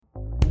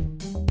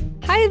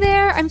Hi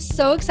there. I'm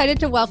so excited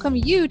to welcome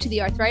you to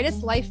the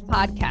Arthritis Life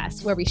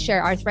podcast, where we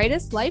share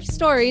arthritis life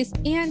stories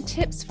and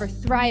tips for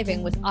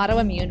thriving with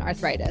autoimmune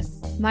arthritis.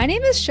 My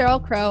name is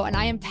Cheryl Crow, and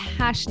I am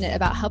passionate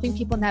about helping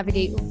people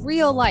navigate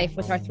real life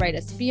with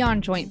arthritis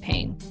beyond joint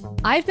pain.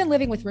 I've been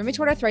living with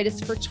rheumatoid arthritis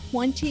for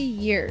 20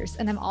 years,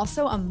 and I'm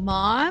also a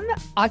mom,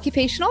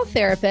 occupational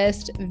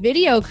therapist,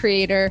 video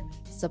creator,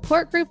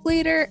 support group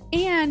leader,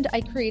 and I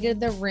created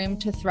the Room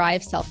to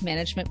Thrive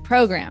self-management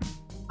program.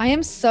 I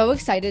am so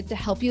excited to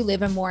help you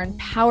live a more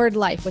empowered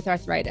life with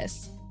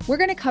arthritis. We're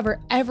going to cover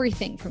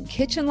everything from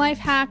kitchen life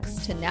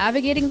hacks to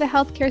navigating the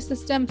healthcare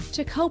system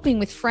to coping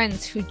with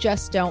friends who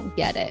just don't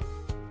get it.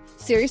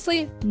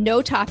 Seriously,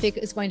 no topic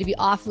is going to be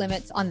off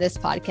limits on this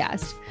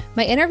podcast.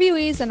 My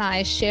interviewees and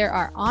I share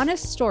our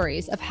honest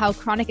stories of how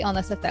chronic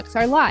illness affects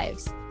our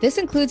lives. This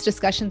includes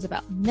discussions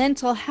about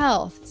mental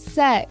health,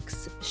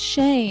 sex,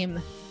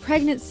 shame,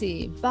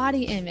 pregnancy,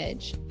 body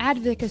image,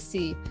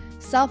 advocacy,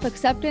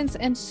 self-acceptance,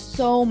 and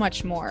so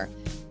much more.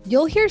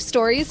 You'll hear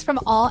stories from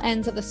all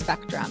ends of the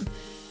spectrum,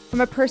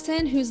 from a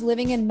person who's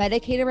living in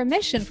medicated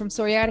remission from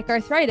psoriatic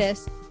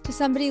arthritis to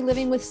somebody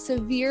living with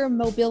severe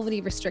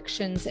mobility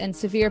restrictions and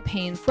severe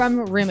pain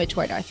from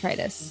rheumatoid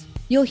arthritis.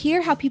 You'll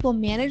hear how people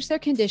manage their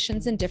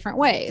conditions in different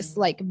ways,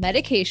 like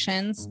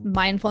medications,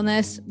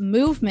 mindfulness,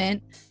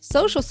 movement,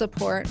 social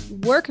support,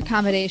 work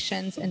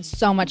accommodations, and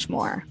so much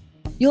more.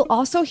 You'll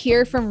also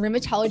hear from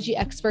rheumatology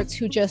experts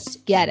who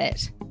just get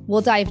it.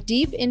 We'll dive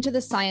deep into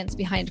the science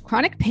behind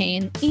chronic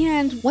pain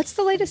and what's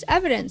the latest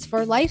evidence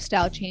for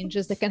lifestyle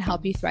changes that can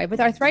help you thrive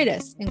with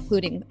arthritis,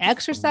 including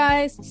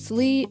exercise,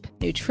 sleep,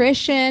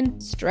 nutrition,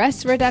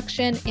 stress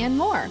reduction, and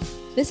more.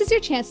 This is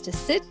your chance to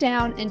sit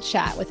down and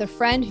chat with a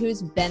friend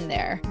who's been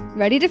there.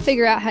 Ready to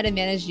figure out how to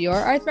manage your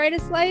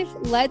arthritis life?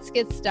 Let's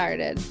get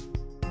started.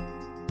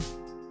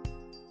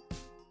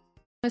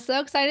 I'm so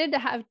excited to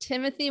have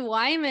Timothy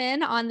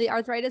Weymann on the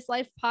Arthritis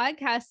Life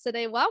podcast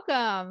today.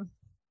 Welcome.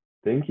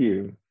 Thank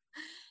you.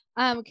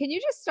 Can you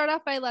just start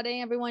off by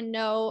letting everyone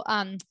know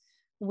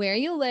where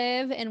you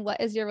live and what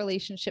is your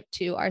relationship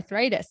to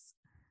arthritis?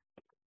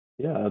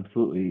 Yeah,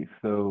 absolutely.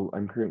 So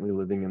I'm currently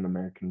living in the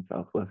American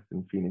Southwest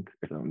in Phoenix,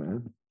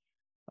 Arizona.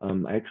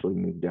 I actually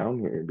moved down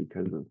here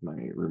because of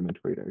my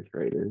rheumatoid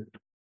arthritis.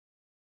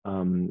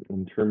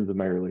 In terms of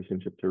my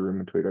relationship to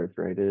rheumatoid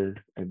arthritis,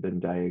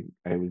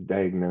 I was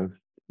diagnosed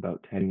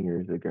about 10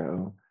 years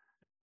ago.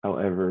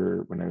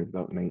 However, when I was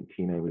about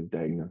 19, I was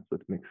diagnosed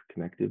with mixed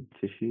connective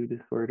tissue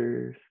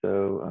disorder.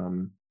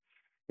 So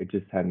it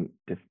just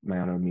my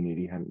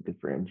autoimmunity hadn't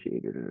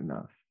differentiated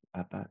enough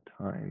at that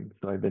time.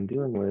 So I've been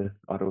dealing with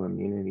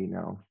autoimmunity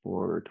now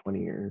for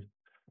 20 years.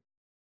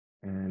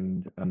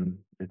 And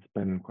it's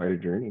been quite a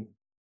journey.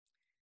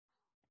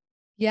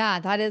 Yeah,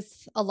 that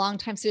is a long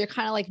time. So you're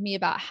kind of like me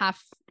about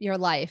half your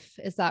life.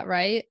 Is that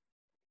right?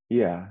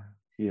 Yeah.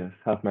 Yes,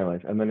 half my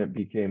life. And then it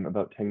became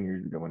about 10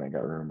 years ago when I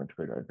got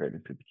rheumatoid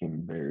arthritis, it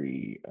became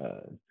very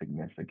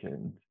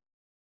significant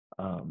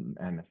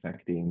and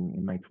affecting.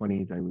 In my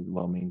 20s, I was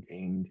well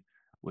maintained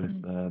with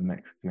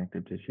mixed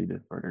connective tissue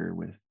disorder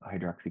with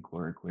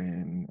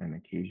hydroxychloroquine and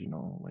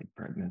occasional like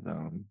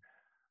prednisone.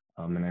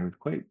 And I was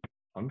quite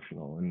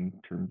functional in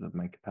terms of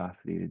my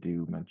capacity to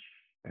do much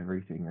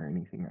everything or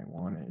anything I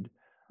wanted.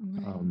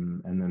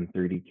 And then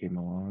 30 came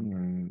along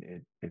and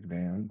it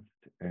advanced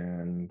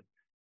and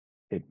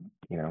it,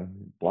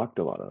 blocked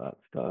a lot of that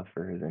stuff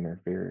or has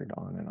interfered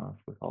on and off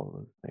with all of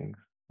those things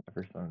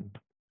ever since.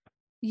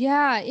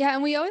 Yeah.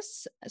 And we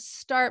always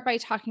start by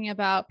talking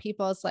about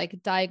people's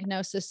like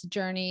diagnosis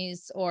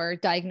journeys or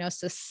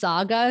diagnosis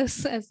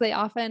sagas, as they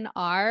often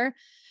are.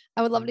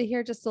 I would love to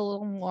hear just a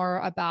little more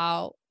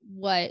about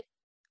what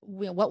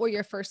were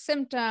your first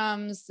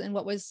symptoms and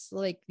what was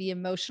like the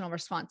emotional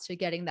response to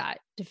getting that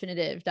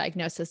definitive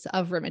diagnosis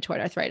of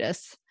rheumatoid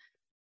arthritis?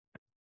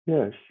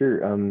 Yeah,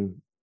 sure.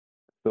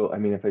 So, I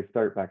mean, if I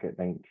start back at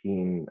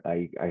 19,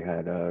 I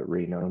had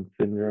Raynaud's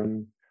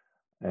syndrome,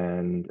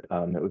 and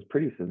it was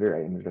pretty severe.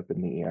 I ended up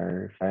in the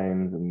ER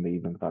times, and they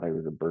even thought I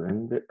was a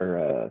or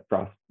a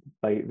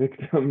frostbite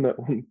victim at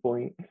one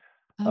point.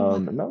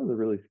 And that was a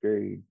really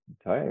scary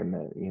time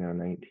at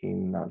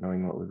 19, not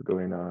knowing what was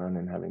going on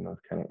and having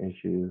those kind of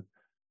issues.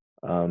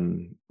 I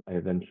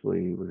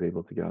eventually was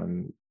able to get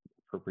on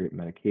appropriate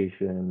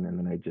medication, and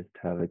then I just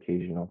have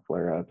occasional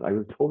flare-ups. I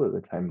was told at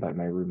the time by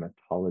my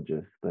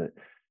rheumatologist that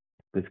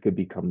this could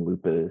become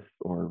lupus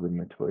or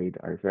rheumatoid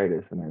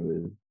arthritis. And I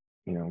was,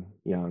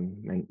 young,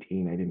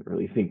 19. I didn't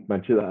really think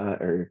much of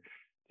that or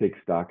take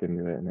stock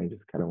into it. And I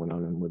just kind of went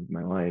on and lived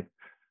my life.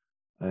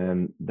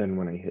 And then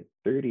when I hit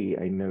 30,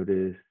 I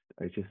noticed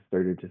I just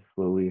started to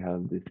slowly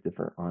have this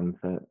different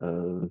onset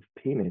of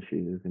pain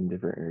issues in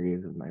different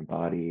areas of my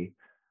body.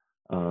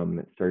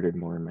 It started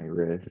more in my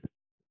wrist.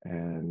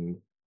 And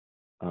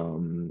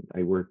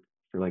I worked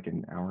for like a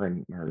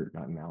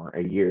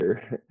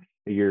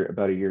year,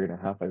 about a year and a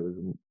half. I was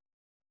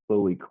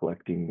slowly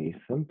collecting these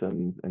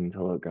symptoms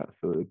until it got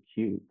so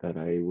acute that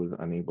I was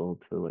unable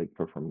to like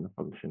perform the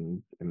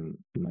functions in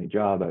my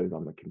job. I was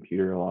on the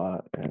computer a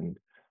lot, and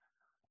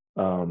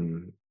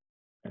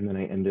then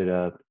I ended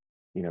up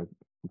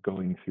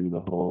going through the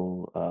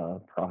whole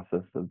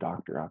process of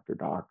doctor after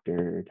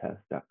doctor,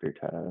 test after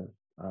test.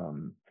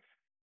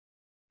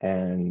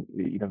 And,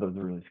 that was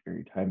a really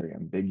scary time, very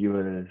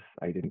ambiguous.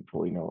 I didn't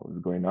fully know what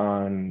was going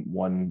on.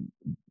 One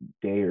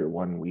day or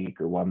 1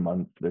 week or 1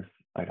 month,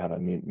 I'd have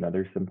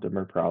another symptom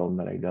or problem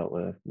that I dealt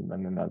with, and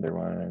then another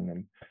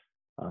one,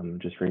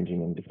 and just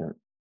ranging in different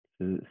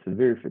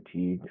severe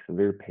fatigue,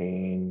 severe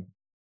pain.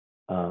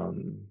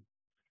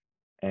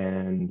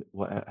 And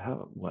what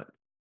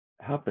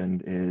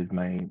happened is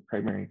my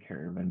primary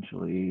care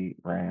eventually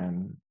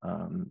ran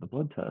the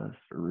blood test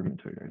for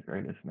rheumatoid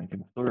arthritis, and I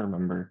can still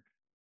remember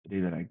the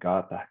day that I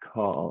got that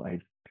call.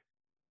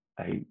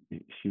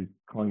 She was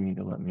calling me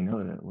to let me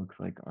know that it looks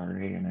like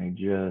RA, and I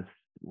just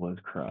was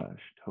crushed,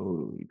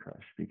 totally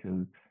crushed,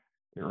 because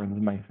it runs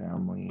in my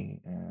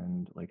family,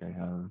 and like I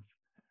have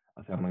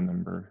a family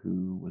member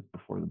who was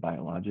before the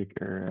biologic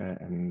era,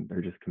 and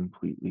they're just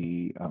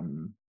completely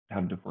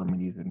have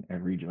deformities in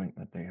every joint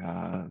that they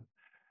have.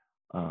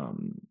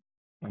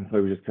 And so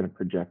I was just kind of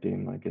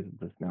projecting, like, is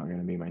this now going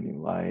to be my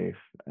new life?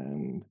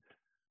 And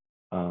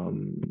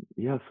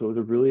yeah, so it was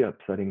a really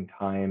upsetting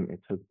time. It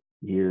took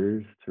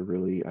years to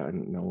really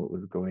know what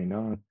was going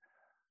on.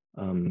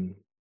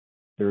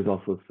 There was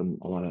also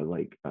a lot of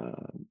like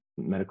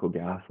medical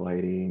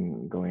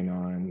gaslighting going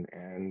on,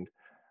 and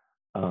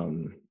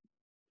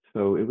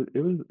so it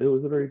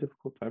was a very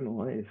difficult time in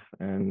life.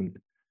 And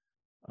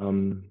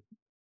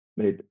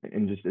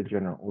in just a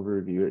general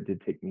overview, it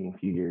did take me a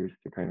few years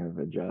to kind of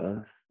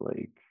adjust,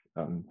 like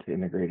to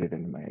integrate it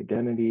into my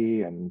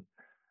identity, and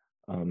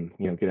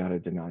get out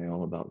of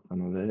denial about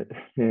some of it.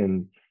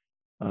 And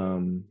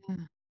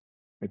Yeah.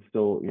 it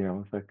still,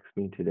 affects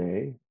me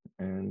today.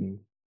 And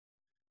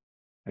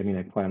I mean,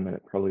 I plan that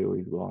it probably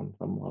always will on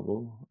some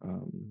level.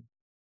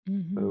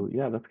 Mhm. So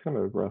yeah, that's kind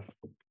of a rough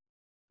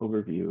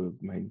overview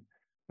of my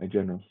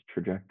general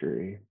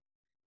trajectory.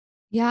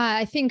 Yeah,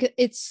 I think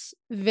it's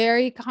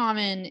very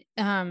common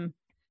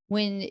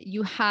when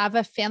you have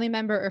a family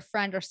member or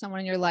friend or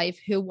someone in your life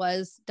who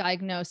was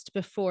diagnosed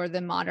before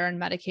the modern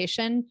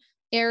medication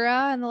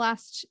era in the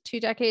last 2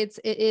 decades.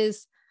 It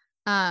is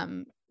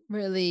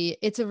really,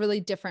 it's a really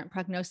different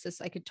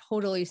prognosis. I could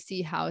totally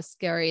see how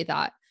scary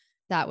that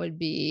would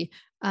be.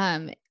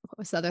 What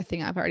was the other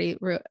thing I've already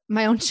wrote?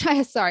 My own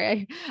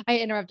sorry, I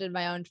interrupted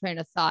my own train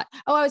of thought.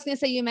 Oh, I was going to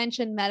say, you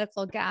mentioned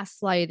medical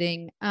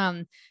gaslighting.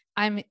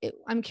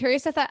 I'm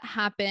curious if that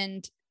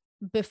happened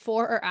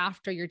before or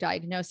after your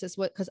diagnosis.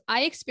 Because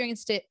I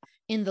experienced it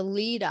in the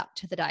lead up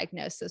to the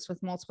diagnosis,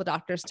 with multiple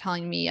doctors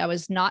telling me I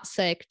was not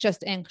sick,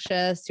 just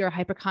anxious, you're a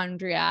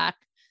hypochondriac,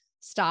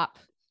 stop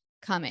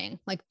coming,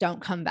 like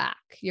don't come back,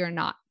 you're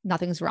not,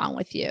 nothing's wrong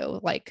with you,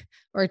 like,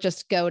 or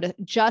just go to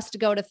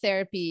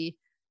therapy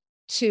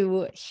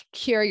to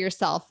cure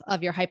yourself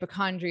of your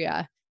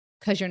hypochondria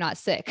because you're not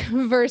sick,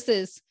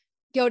 versus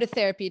go to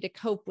therapy to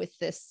cope with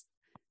this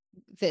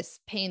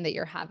pain that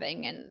you're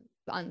having and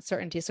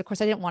uncertainty. So of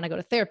course I didn't want to go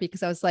to therapy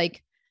because I was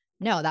like,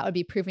 no, that would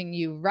be proving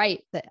you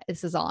right that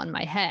this is all in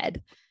my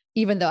head.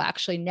 Even though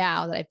actually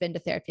now that I've been to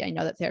therapy, I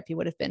know that therapy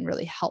would have been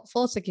really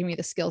helpful to give me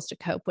the skills to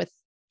cope with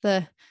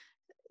the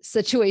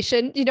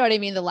situation. You know what I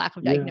mean? The lack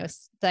of Yeah.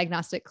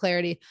 diagnostic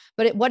clarity.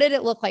 But what did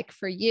it look like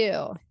for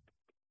you?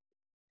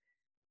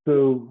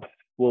 So,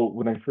 well,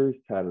 when I first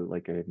had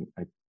like a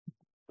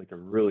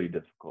really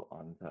difficult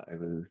onset, I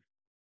was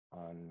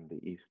on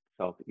the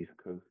southeast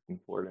coast in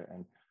Florida,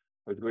 and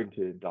I was going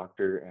to a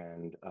doctor,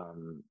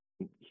 and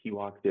he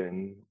walked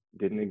in,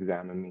 didn't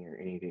examine me or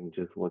anything,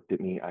 just looked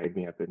at me, eyed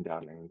me up and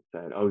down, and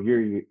said, "Oh,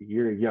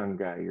 you're a young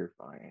guy, you're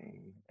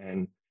fine."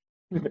 And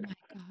Oh my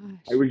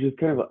I gosh. was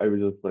just I was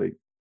just like,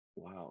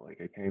 wow, like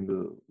I can't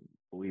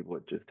believe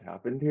what just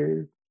happened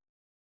here.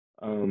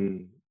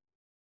 Um,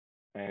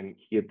 and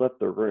he had left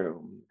the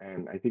room,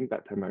 and I think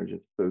that time I was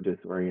just so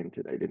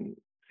disoriented, I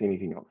didn't say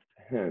anything else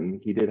to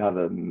him. He did have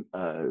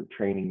a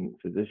training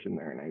physician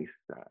there, and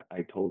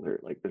I told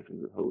her, like, this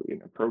is totally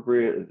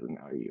inappropriate, this isn't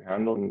how you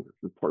handle, and this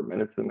is poor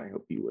medicine, I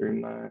hope you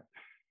learn that.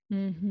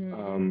 Mm-hmm.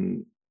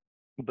 um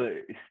but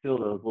still,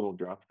 those little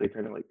drops, they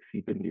kind of like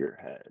seep into your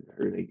head,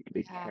 or they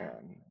Yeah.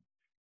 can.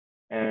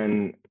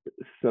 And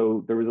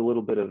so there was a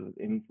little bit of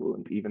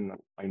influence, even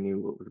though I knew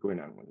what was going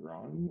on was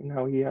wrong in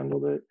how he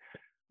handled it.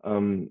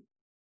 um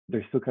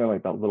there's still kind of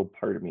like that little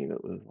part of me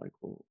that was like,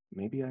 well,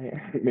 maybe I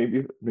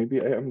am, maybe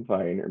I am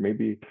fine, or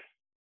maybe,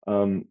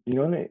 and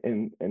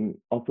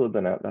also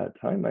then at that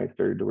time I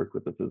started to work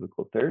with a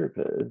physical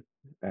therapist,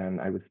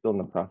 and I was still in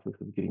the process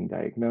of getting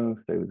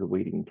diagnosed. I was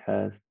awaiting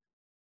tests,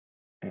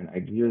 and I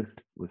just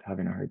was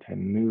having a hard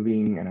time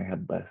moving, and I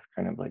had less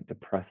kind of like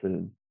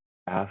depressive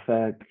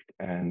affect,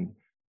 and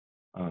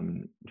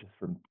just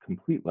from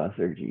complete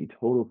lethargy,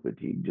 total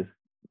fatigue, just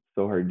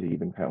so hard to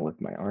even kind of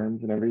lift my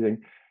arms and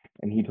everything.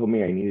 And he told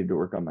me I needed to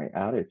work on my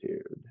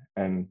attitude.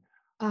 And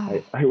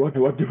Oh, I walked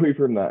away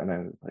from that, and I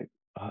was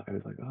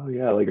like, oh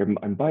yeah, like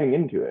I'm buying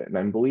into it and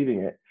I'm believing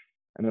it.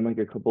 And then like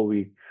a couple of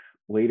weeks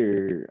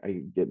later,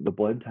 I get the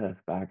blood test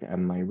back,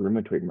 and my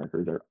rheumatoid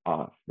markers are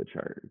off the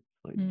charts,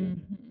 like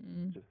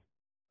mm-hmm. just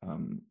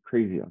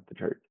crazy off the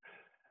charts.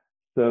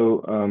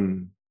 So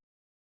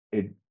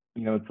it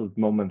it's those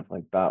moments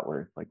like that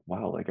where it's like,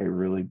 wow, like I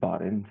really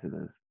bought into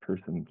this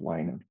person's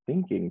line of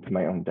thinking to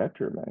my own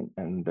detriment,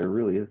 and there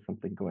really is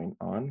something going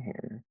on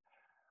here.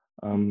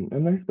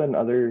 And there's been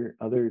other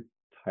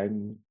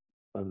times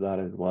of that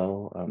as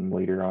well.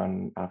 Later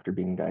on, after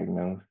being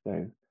diagnosed,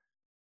 I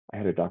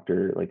had a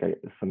doctor, like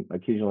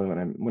occasionally when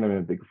I'm in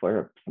a big flare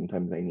up,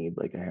 sometimes I need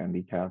like a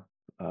handicap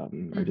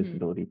or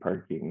disability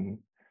parking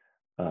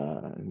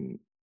uh,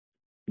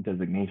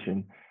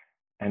 designation.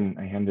 And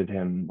I handed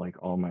him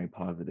like all my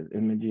positive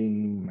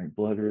imaging, my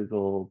blood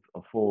results,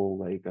 a full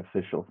like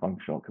official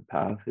functional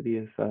capacity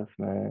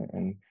assessment.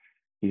 And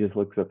he just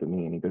looks up at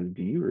me and he goes,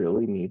 "Do you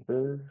really need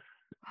this?"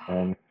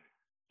 And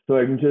so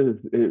I'm just,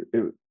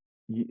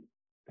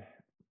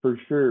 for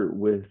sure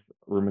with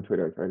rheumatoid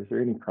arthritis or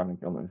any chronic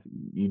illness,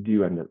 you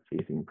do end up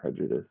facing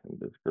prejudice and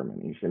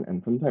discrimination.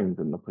 And sometimes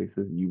in the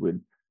places you would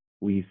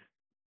least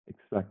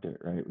expect it,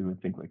 right? We would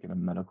think like in a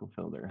medical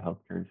field or a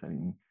healthcare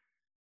setting,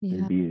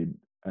 there'd be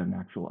an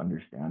actual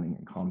understanding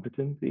and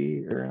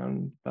competency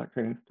around that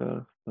kind of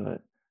stuff.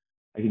 But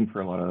I think for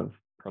a lot of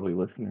probably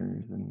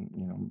listeners,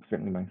 and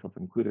certainly myself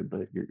included,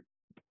 but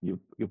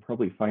you'll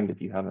probably find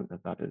if you haven't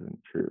that isn't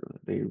true.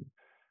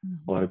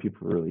 A lot of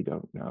people really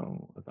don't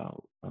know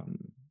about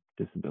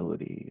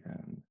disability,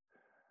 and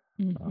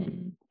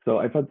so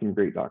I've had some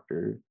great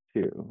doctors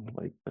too,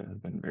 like that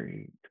have been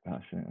very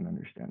compassionate and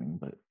understanding.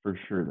 But for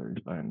sure, there's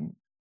been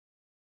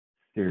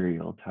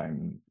serial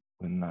times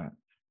when that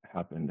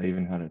happened. I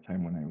even had a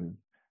time when I was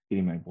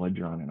getting my blood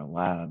drawn in a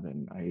lab,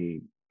 and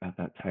at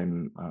that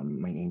time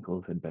my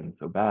ankles had been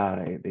so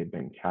bad, they'd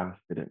been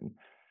casted,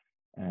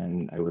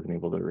 and I wasn't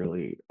able to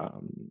really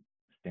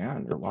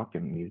stand or walk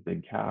in these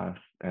big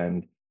casts,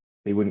 and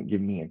they wouldn't give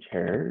me a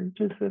chair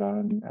to sit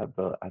on at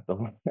the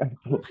oh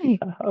my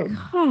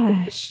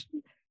gosh.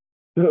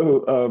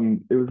 So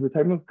it was the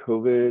time of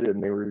COVID,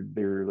 and they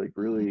were like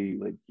really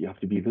like, you have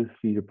to be this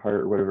feet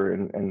apart or whatever,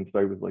 and so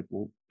I was like,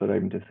 well, but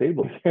I'm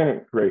disabled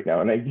right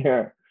now, and I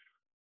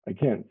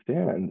can't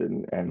stand,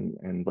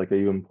 and like I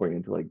even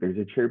pointed to like, there's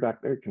a chair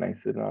back there, can I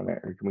sit on it,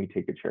 or can we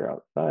take a chair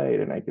outside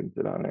and I can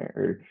sit on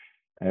it,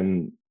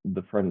 and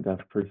the front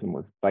desk person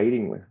was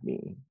fighting with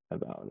me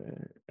about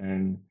it.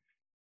 And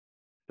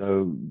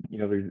so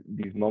there's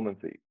these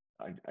moments that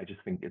I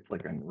just think it's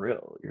like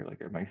unreal. You're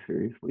like, am I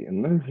seriously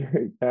in this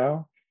right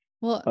now?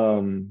 Well,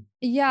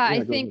 yeah,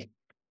 I think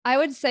I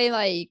would say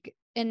like,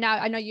 and now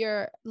I know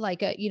you're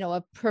like a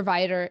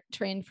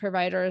trained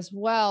provider as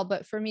well,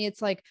 but for me,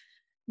 it's like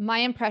my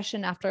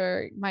impression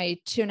after my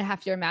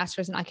 2.5-year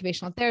master's in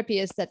occupational therapy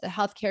is that the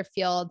healthcare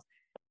field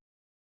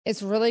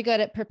is really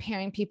good at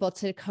preparing people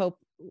to cope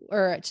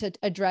or to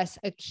address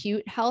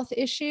acute health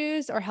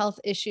issues or health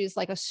issues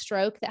like a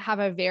stroke that have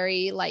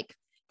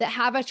that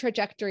have a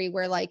trajectory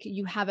where like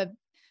you have a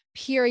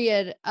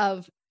period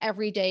of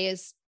every day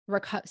is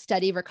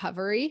steady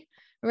recovery,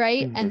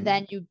 right? And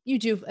then you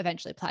do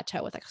eventually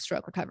plateau with like a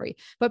stroke recovery.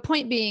 But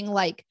point being,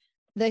 like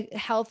the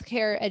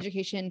healthcare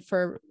education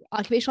for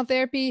occupational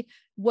therapy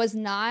was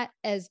not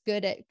as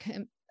good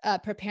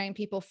at preparing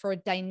people for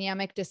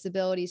dynamic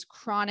disabilities,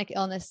 chronic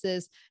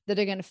illnesses that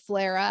are going to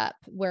flare up,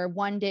 where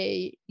one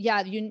day,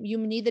 you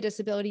need the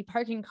disability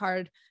parking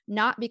card,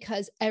 not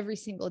because every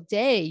single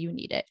day you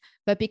need it,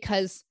 but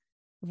because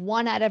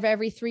 1 out of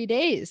every 3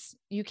 days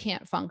you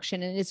can't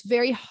function. And it's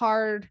very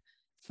hard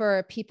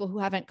for people who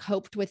haven't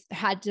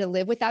had to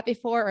live with that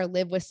before, or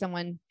live with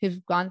someone who's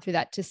gone through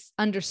that, to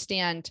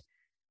understand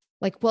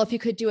like, well, if you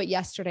could do it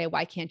yesterday,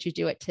 why can't you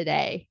do it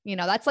today?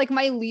 That's like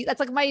my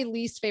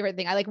least favorite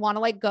thing. I like want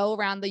to like go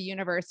around the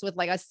universe with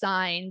like a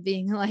sign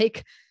being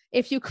like,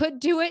 if you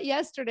could do it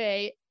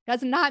yesterday,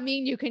 does not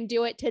mean you can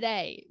do it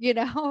today,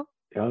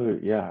 Oh,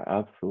 yeah,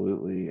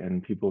 absolutely.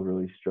 And people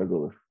really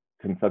struggle with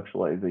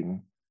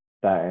conceptualizing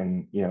that.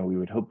 And, we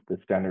would hope the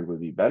standard would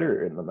be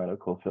better in the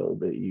medical field,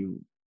 that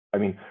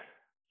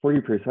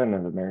 40%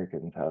 of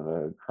Americans have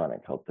a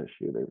chronic health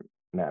issue they're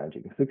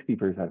managing.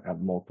 60% have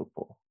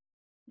multiple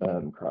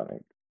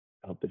chronic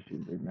health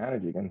issues they're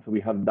managing. And so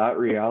we have that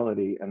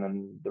reality, and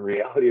then the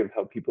reality of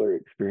how people are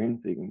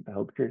experiencing the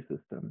healthcare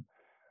system.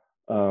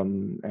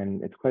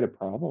 And it's quite a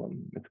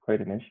problem. It's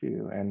quite an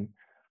issue. And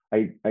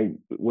I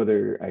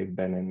whether I've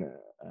been in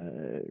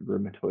a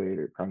rheumatoid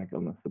or chronic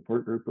illness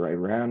support group, or I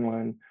ran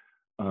one,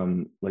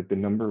 like the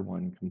number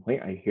one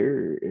complaint I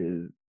hear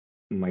is,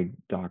 my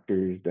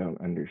doctors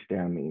don't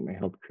understand me, my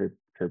health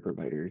care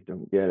providers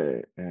don't get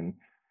it. And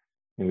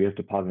we have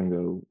to pause and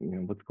go,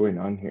 what's going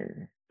on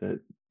here? That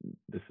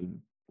this is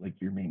like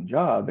your main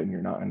job, and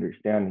you're not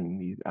understanding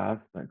these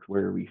aspects.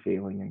 Where are we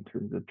failing in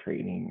terms of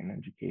training and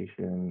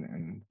education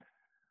and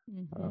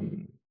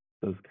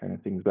those kind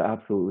of things? But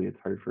absolutely, it's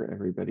hard for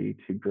everybody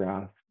to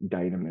grasp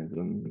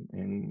dynamism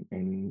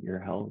in your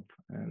health,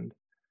 and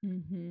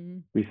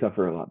we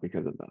suffer a lot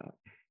because of that.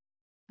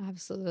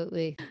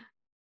 Absolutely.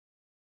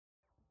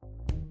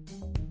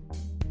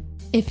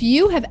 If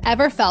you have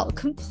ever felt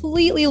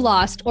completely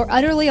lost or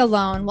utterly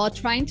alone while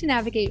trying to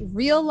navigate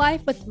real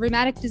life with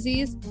rheumatic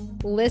disease,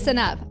 listen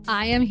up.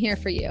 I am here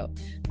for you.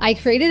 I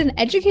created an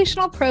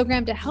educational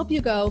program to help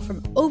you go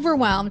from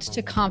overwhelmed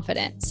to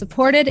confident,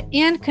 supported,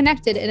 and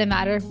connected in a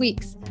matter of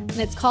weeks. And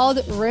it's called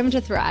Room to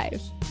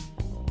Thrive.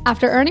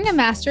 After earning a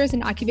master's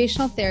in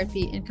occupational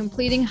therapy and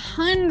completing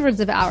hundreds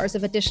of hours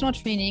of additional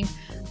training,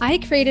 I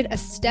created a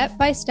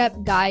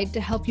step-by-step guide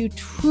to help you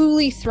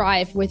truly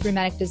thrive with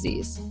rheumatic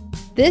disease.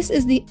 This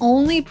is the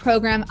only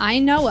program I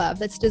know of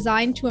that's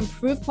designed to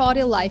improve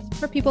quality of life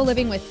for people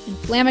living with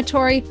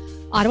inflammatory,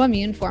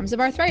 autoimmune forms of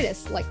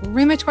arthritis, like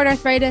rheumatoid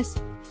arthritis,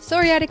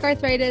 psoriatic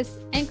arthritis,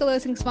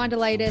 ankylosing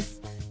spondylitis,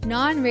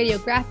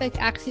 non-radiographic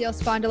axial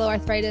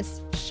spondyloarthritis,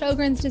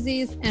 Sjogren's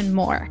disease, and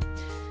more.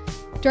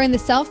 During the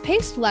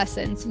self-paced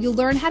lessons, you'll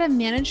learn how to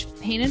manage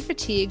pain and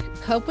fatigue,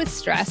 cope with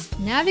stress,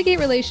 navigate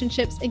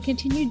relationships, and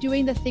continue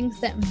doing the things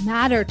that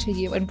matter to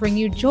you and bring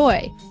you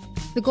joy.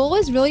 The goal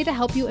is really to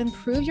help you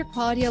improve your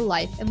quality of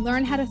life and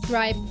learn how to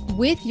thrive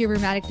with your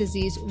rheumatic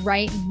disease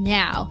right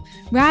now,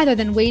 rather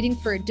than waiting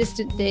for a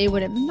distant day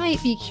when it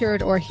might be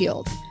cured or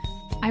healed.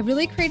 I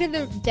really created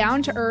the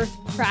down-to-earth,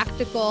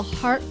 practical,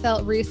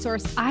 heartfelt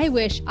resource I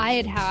wish I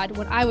had had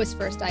when I was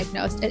first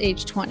diagnosed at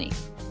age 20.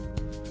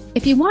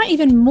 If you want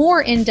even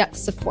more in-depth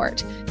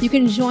support, you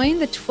can join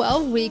the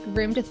 12-week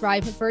Room to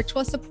Thrive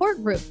virtual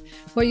support group,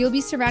 where you'll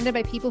be surrounded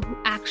by people who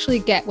actually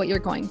get what you're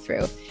going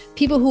through,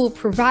 people who will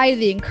provide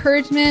the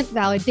encouragement,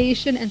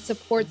 validation, and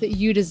support that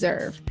you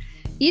deserve.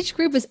 Each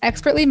group is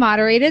expertly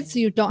moderated, so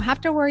you don't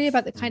have to worry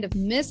about the kind of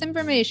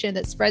misinformation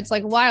that spreads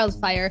like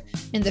wildfire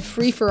in the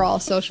free-for-all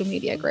social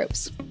media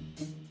groups.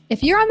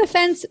 If you're on the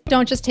fence,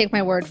 don't just take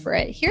my word for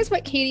it. Here's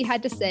what Katie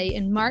had to say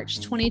in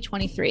March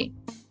 2023.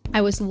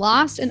 I was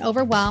lost and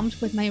overwhelmed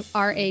with my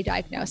RA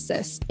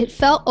diagnosis. It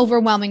felt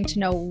overwhelming to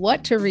know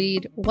what to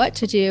read, what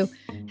to do,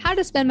 how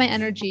to spend my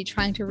energy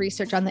trying to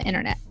research on the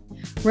internet.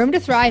 Room to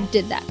Thrive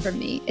did that for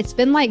me. It's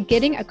been like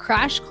getting a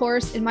crash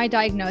course in my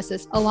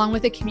diagnosis along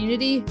with a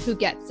community who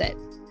gets it.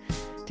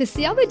 To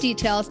see all the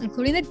details,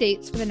 including the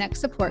dates for the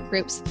next support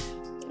groups,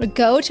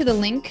 go to the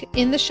link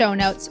in the show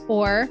notes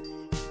or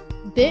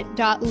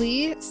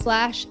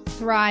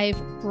bit.ly/Thrive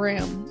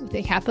Room with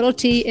a capital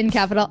T and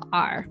capital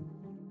R.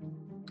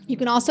 You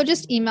can also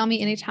just email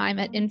me anytime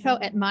at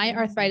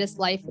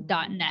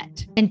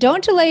info@myarthritislife.net. And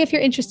don't delay if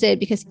you're interested,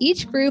 because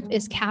each group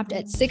is capped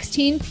at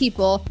 16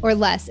 people or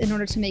less in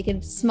order to make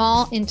a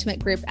small, intimate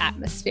group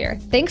atmosphere.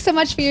 Thanks so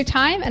much for your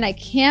time, and I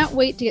can't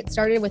wait to get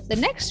started with the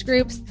next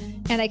groups.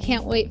 And I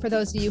can't wait for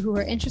those of you who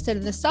are interested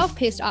in the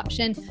self-paced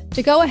option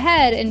to go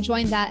ahead and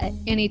join that at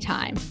any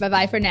time.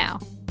 Bye-bye for now.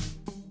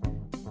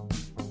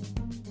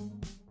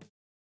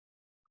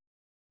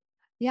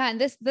 Yeah,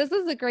 and this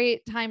is a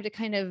great time to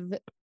kind of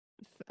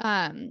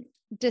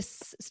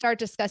just start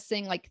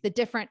discussing like the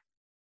different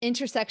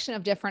intersection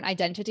of different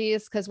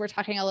identities, because we're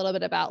talking a little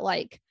bit about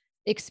like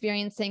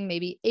experiencing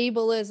maybe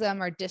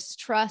ableism or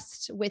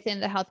distrust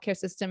within the healthcare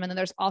system. And then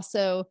there's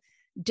also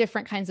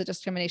different kinds of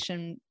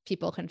discrimination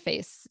people can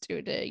face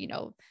due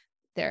to,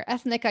 their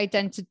ethnic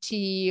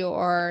identity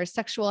or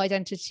sexual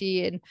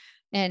identity.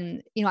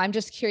 And, I'm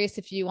just curious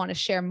if you want to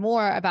share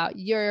more about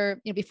your,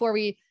 before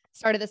we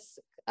started this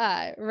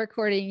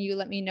recording, you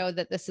let me know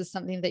that this is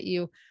something that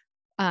you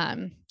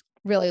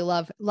really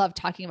love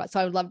talking about.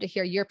 So I would love to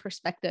hear your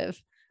perspective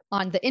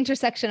on the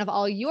intersection of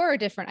all your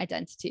different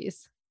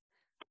identities.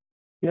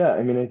 Yeah,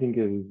 I mean, I think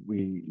as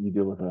you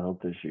deal with a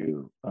health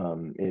issue,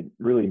 it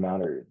really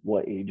matters.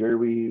 What age are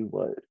we?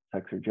 What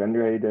sex or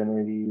gender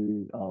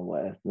identity?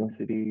 What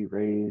ethnicity,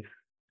 race?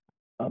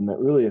 That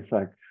really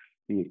affects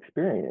the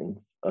experience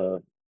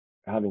of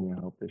having a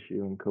health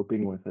issue and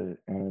coping with it.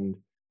 And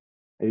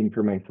I think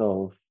for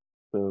myself,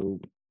 so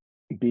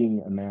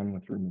being a man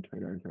with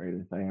rheumatoid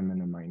arthritis, I am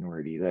in a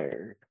minority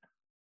there.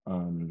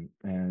 And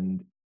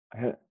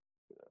I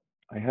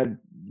had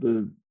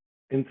the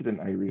incident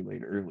I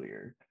relayed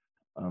earlier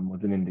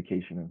was an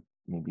indication of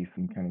maybe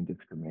some kind of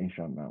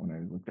discrimination on that. When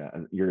I looked at,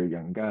 you're a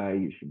young guy,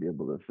 you should be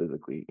able to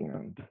physically,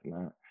 this and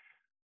that.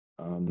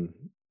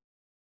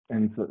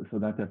 And so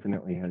that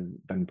definitely has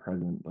been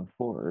present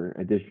before.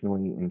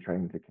 Additionally, in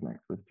trying to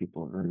connect with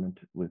people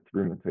with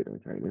rheumatoid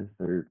arthritis,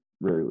 there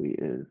rarely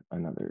is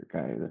another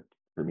guy that's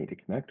for me to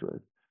connect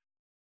with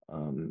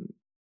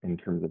in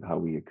terms of how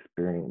we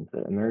experience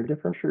it. And there are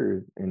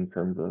differences in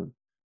terms of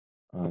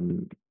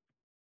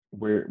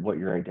what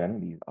your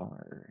identities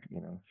are.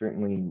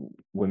 Certainly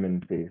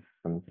women face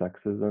some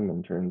sexism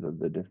in terms of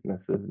the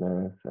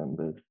dismissiveness and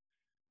this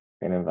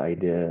kind of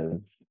idea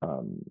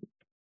of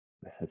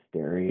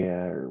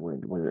hysteria, or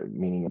where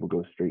meaning it will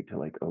go straight to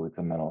like, oh, it's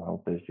a mental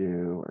health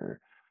issue,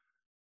 or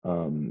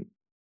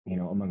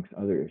amongst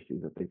other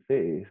issues that they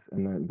face.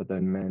 But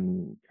then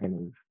men kind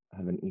of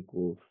have an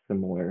equal,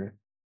 similar,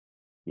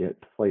 yet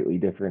slightly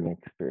different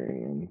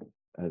experience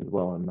as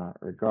well in that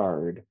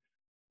regard.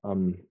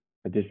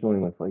 Additionally,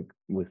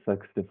 with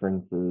sex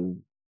differences,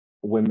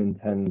 women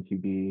tend to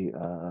be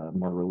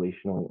more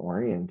relationally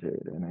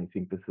oriented, and I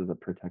think this is a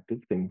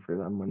protective thing for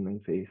them when they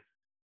face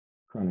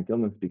chronic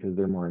illness, because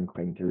they're more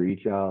inclined to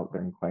reach out.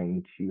 They're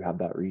inclined to have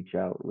that reach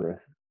out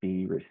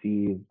be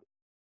received.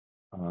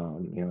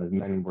 As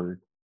men, we're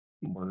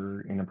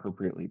we're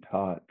inappropriately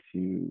taught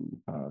to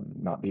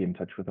not be in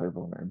touch with our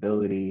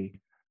vulnerability.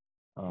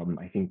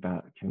 I think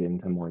that can get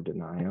into more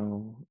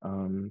denial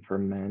for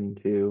men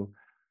too,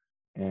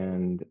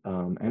 and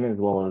as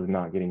well as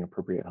not getting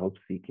appropriate help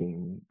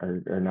seeking,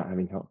 or not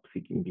having help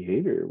seeking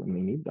behavior when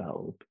they need the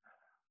help.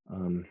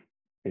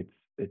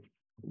 It's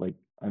like,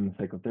 I'm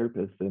a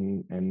psychotherapist,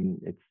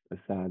 and it's a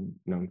sad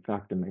known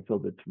fact in my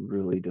field. It's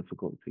really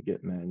difficult to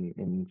get men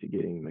into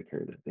getting the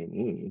care that they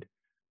need.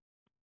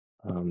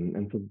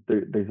 And so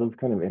there's those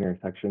kind of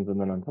intersections, and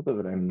then on top of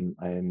it, I'm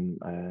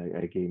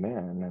a gay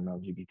man, I'm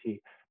LGBT,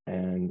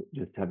 and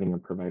just having a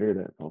provider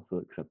that's also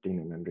accepting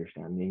and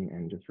understanding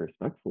and just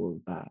respectful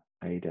of that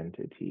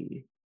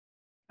identity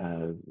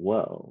as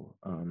well,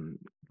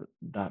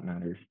 that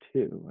matters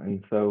too.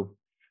 And so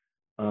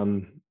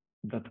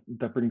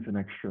that brings an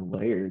extra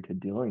layer to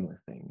dealing with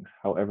things.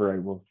 However, I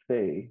will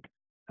say,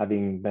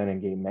 having been a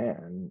gay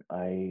man,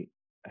 I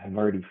have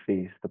already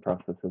faced the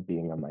process of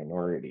being a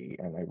minority,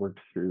 and I worked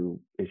through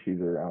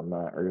issues around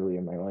that early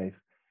in my life.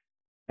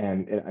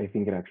 And I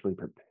think it actually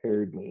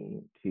prepared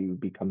me to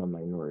become a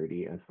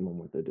minority as someone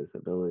with a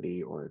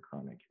disability or a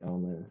chronic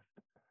illness.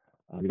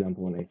 For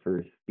example, when I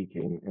first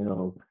became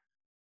ill,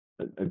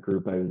 a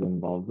group I was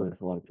involved with,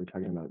 a lot of people were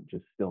talking about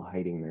just still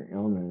hiding their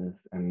illness.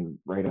 And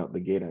right out the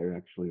gate, I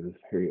actually was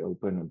very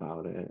open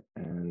about it.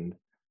 And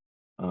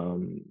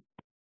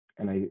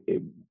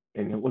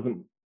it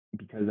wasn't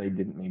because I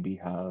didn't maybe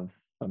have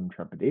some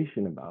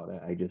trepidation about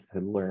it. I just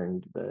had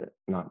learned that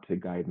not to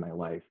guide my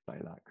life by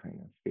that kind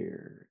of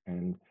fear.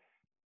 And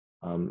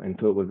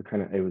so it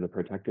was a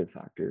protective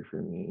factor for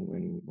me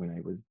when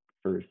I was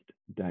first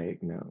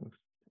diagnosed.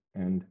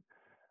 And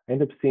I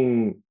end up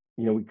seeing,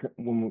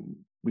 when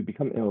we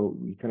become ill,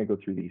 we kind of go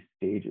through these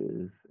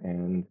stages.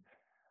 And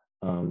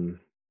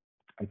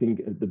I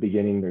think at the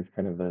beginning, there's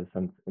kind of a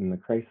sense, in the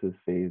crisis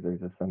phase,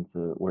 there's a sense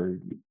of where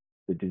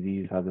the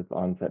disease has its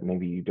onset.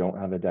 Maybe you don't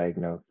have a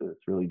diagnosis,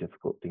 it's really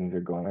difficult, things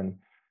are going on.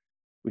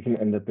 We can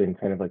end up in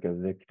kind of like a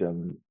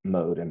victim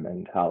mode and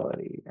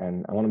mentality.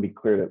 And I want to be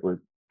clear that we're,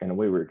 in a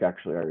way, we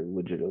actually are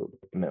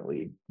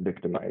legitimately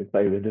victimized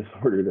by the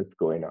disorder that's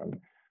going on.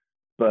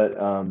 But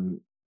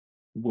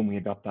when we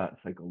adopt that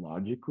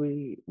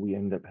psychologically, we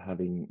end up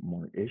having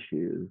more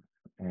issues.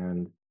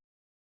 And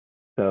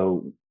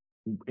so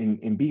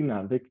in being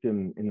that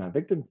victim, in that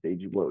victim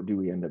stage, what do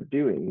we end up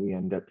doing? We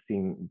end up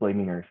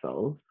blaming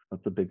ourselves.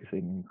 That's a big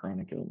thing in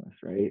chronic illness,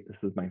 right? This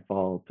is my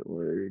fault,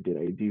 or did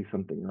I do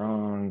something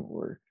wrong?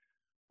 Or,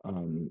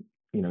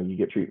 you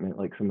get treatment,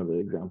 like some of the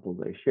examples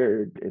I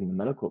shared in the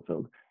medical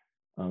field,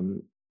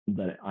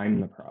 that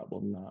I'm the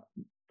problem, not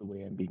the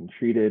way I'm being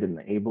treated, and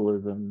the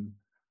ableism.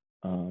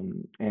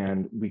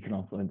 And we can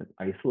also end up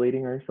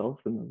isolating ourselves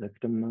in the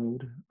victim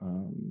mode.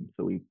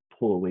 So we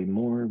pull away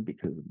more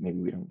because maybe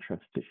we don't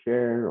trust to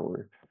share,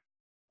 or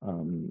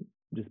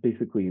just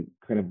basically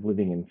kind of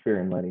living in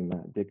fear and letting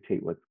that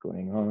dictate what's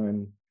going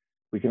on.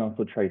 We can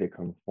also try to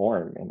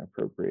conform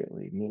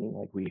inappropriately, meaning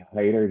like we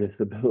hide our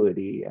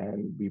disability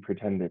and we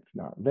pretend it's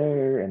not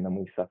there, and then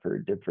we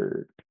suffer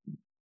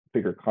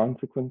bigger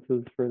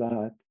consequences for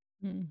that.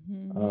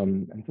 Mm-hmm.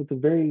 And so it's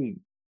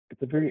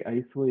a very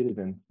isolated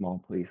and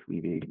small place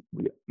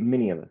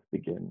many of us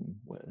begin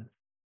with.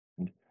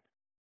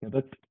 And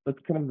that's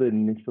kind of the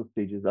initial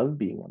stages of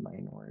being a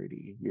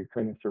minority. You're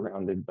kind of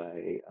surrounded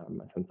by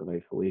a sense of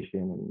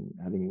isolation and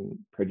having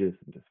prejudice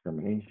and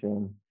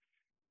discrimination.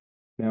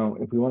 Now,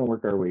 if we want to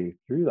work our way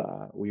through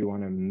that, we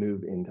want to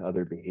move into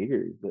other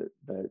behaviors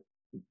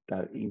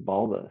that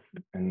evolve us,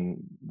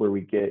 and where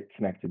we get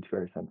connected to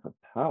our sense of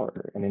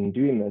power. And in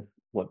doing this,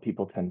 what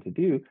people tend to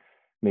do,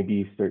 maybe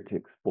you start to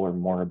explore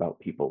more about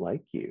people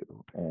like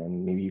you,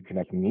 and maybe you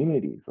connect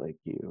communities like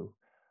you.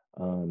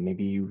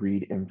 Maybe you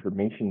read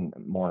information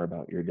more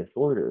about your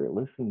disorder,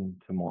 listen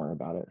to more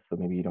about it, so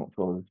maybe you don't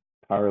feel as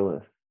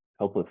powerless,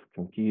 helpless,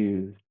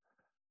 confused,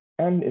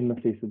 and in the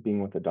face of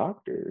being with a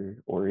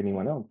doctor or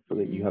anyone else, so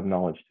that you have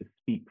knowledge to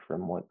speak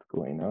from what's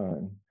going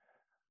on.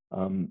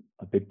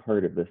 A big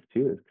part of this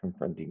too is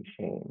confronting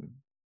shame.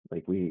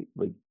 Like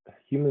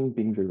human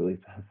beings are really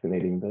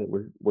fascinating, that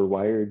we're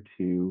wired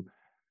to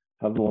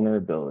have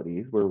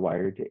vulnerabilities, we're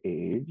wired to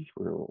age,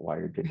 we're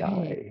wired to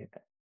die.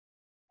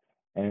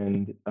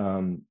 And at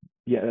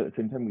the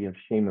same time, we have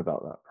shame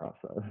about that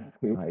process.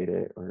 We hide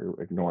it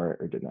or ignore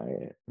it or deny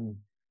it.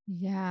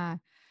 Yeah.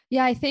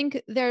 I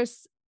think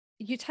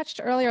you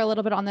touched earlier a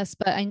little bit on this,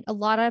 but a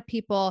lot of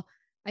people,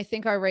 I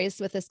think, are raised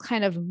with this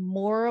kind of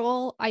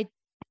moral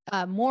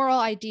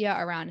idea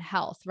around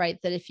health, right?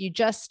 That if you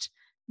just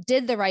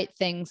did the right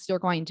things, you're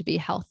going to be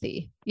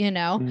healthy,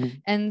 Mm-hmm.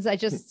 And I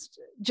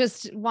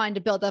just wanted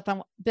to build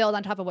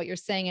on top of what you're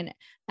saying and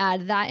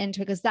add that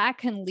into it, because that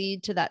can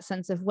lead to that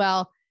sense of,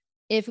 well,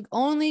 if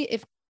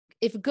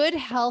good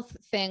health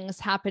things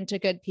happen to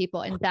good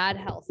people and bad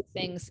health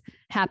things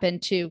happen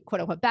to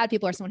quote unquote bad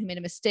people, or someone who made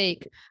a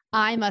mistake,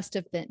 I must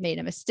have made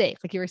a mistake.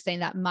 Like you were saying,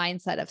 that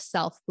mindset of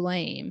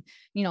self-blame,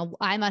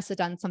 I must have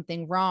done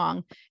something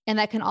wrong. And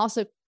that can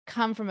also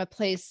come from a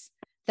place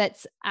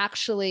that's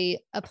actually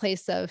a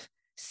place of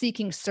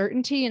seeking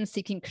certainty and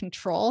seeking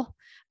control.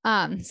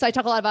 So I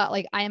talk a lot about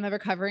like, I am a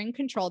recovering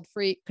control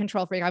freak.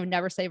 I would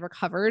never say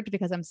recovered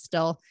because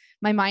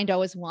my mind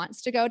always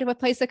wants to go to a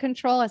place of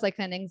control as like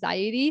an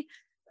anxiety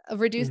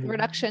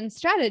reduction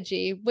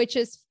strategy, which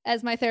is,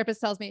 as my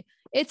therapist tells me,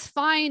 it's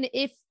fine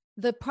if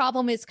the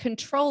problem is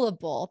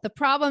controllable. The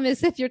problem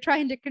is if you're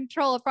trying to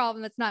control a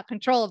problem that's not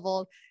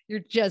controllable, you're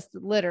just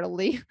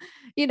literally,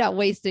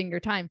 wasting your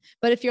time.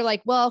 But if you're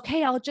like, well,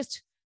 okay, I'll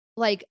just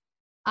like,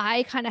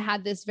 I kind of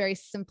had this very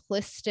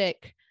simplistic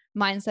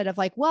mindset of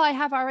like, well, I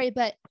have RA,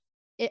 but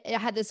it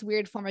had this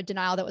weird form of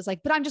denial that was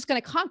like, but I'm just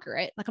going to conquer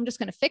it. Like, I'm just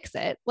going to fix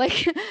it. Like,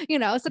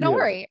 so don't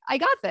worry, I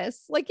got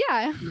this. Like,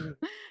 yeah,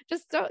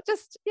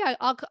 yeah,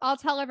 I'll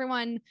tell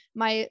everyone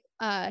my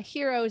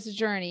hero's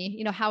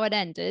journey, how it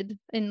ended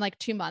in like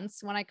 2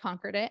 months when I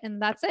conquered it.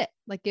 And that's it.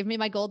 Like, give me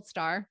my gold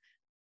star,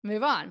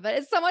 move on. But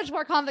it's so much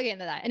more complicated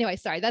than that. Anyway,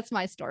 sorry, that's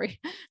my story.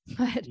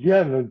 But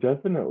yeah, no,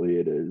 definitely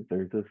it is.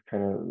 There's this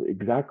kind of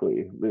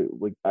exactly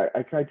like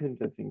I try to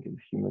think as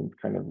humans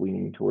kind of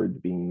leaning towards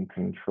being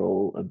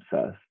control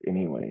obsessed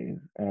anyways.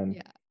 And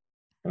yeah,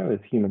 kind of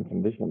this human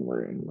condition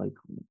we're in, like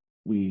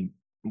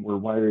we're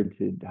wired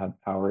to have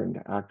power and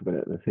to act, but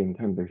at the same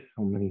time, there's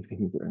so many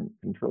things that aren't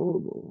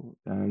controllable.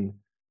 And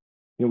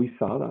we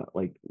saw that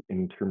like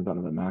in terms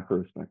on the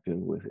macro perspective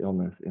with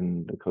illness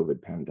in the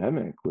COVID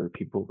pandemic, where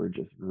people were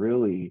just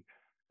really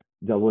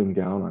doubling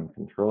down on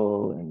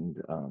control and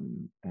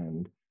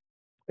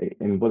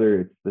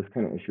whether it's this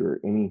kind of issue or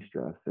any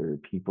stress, or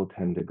people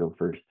tend to go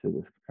first to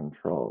this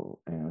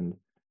control. And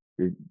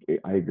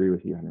I agree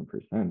with you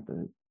 100%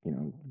 that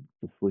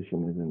the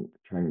solution isn't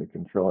trying to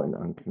control an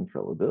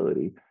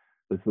uncontrollability.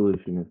 The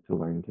solution is to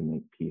learn to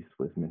make peace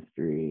with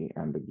mystery,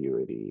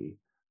 ambiguity,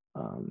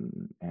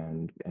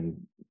 and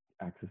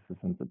access a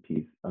sense of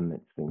peace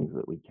amidst things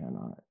that we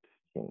cannot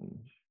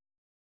change.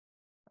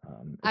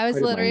 It's I was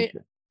quite a mind literally,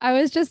 shift. I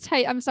was just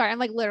I'm sorry. I'm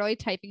like literally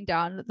typing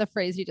down the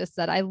phrase you just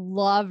said. I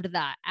loved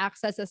that.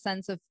 Access a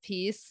sense of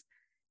peace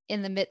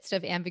in the midst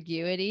of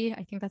ambiguity.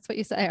 I think that's what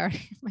you said.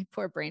 My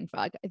poor brain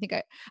fog. I think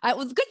I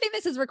was good thing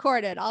this is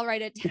recorded. I'll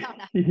write it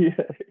down. Yeah.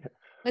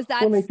 Because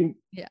Well, and I that's, think,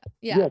 yeah.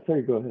 yeah,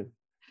 sorry, go ahead.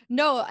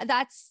 No,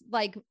 that's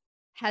like,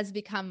 has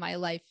become my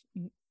life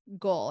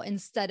goal.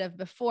 Instead of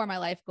before, my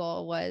life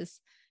goal was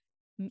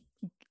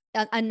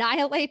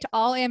annihilate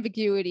all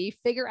ambiguity,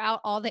 figure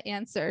out all the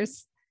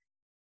answers,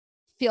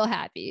 feel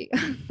happy.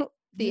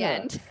 The Yeah.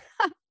 end.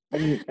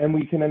 And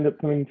we can end up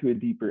coming to a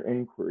deeper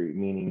inquiry,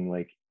 meaning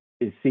like,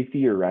 is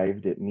safety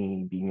arrived at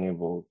me being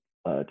able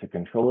to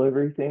control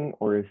everything,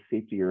 or is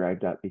safety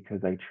arrived at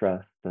because I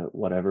trust that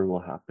whatever will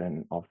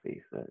happen, I'll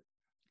face it.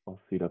 I'll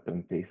suit up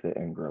and face it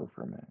and grow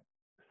from it.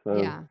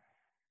 So Yeah.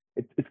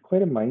 it's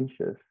quite a mind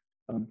shift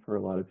for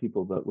a lot of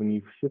people. But when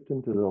you shift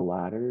into the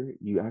latter,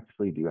 you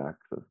actually do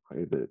access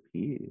quite a bit of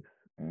peace,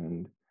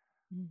 and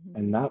Mm-hmm.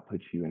 and that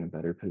puts you in a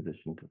better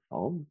position to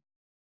solve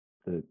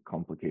the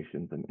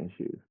complications and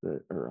issues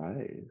that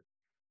arise.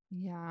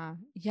 Yeah.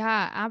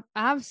 Yeah.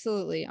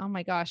 Absolutely. Oh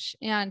my gosh.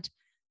 And,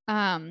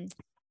 um,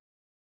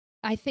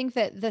 I think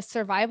that the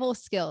survival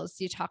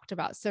skills you talked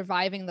about,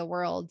 surviving the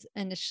world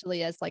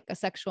initially as like a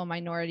sexual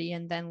minority,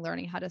 and then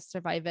learning how to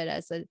survive it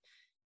as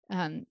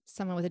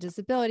someone with a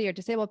disability or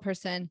disabled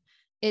person.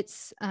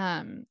 It's,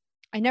 I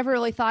never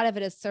really thought of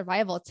it as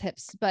survival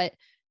tips, but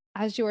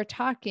as you were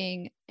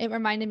talking, it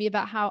reminded me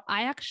about how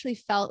I actually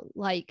felt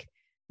like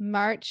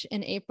March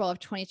and April of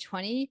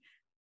 2020.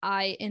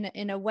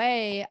 In a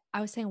way,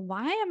 I was saying,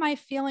 why am I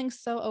feeling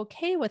so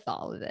okay with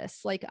all of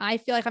this? Like, I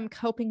feel like I'm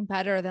coping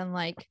better than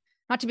like,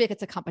 not to be like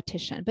it's a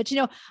competition, but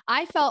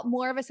I felt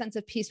more of a sense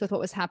of peace with what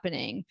was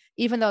happening,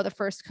 even though the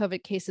first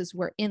COVID cases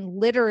were in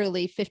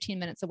literally 15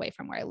 minutes away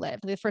from where I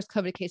lived, the first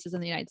COVID cases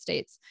in the United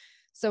States.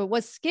 So it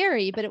was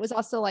scary, but it was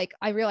also like,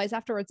 I realized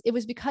afterwards, it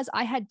was because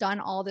I had done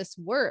all this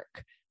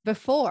work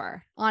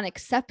before on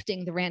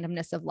accepting the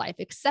randomness of life,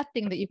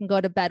 accepting that you can go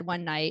to bed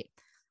one night,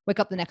 wake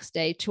up the next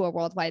day to a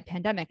worldwide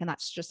pandemic, and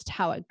that's just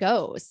how it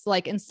goes.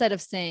 Like, instead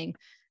of saying,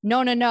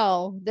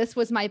 no, this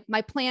was my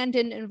plan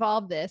didn't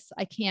involve this,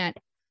 I can't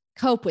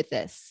cope with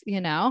this,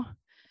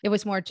 it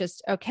was more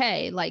just,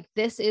 okay, like,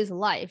 this is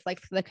life.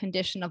 Like, the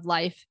condition of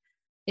life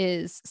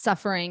is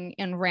suffering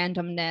and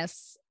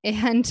randomness.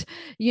 And,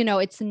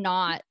 it's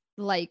not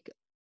like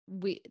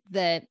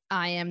that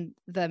I am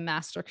the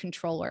master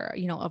controller,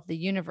 of the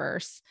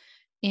universe.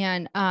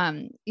 And,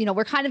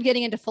 we're kind of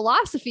getting into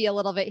philosophy a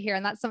little bit here.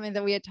 And that's something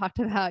that we had talked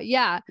about.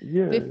 Yeah.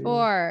 Yeah.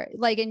 Before,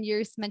 like, and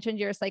you mentioned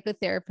you're a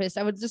psychotherapist.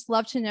 I would just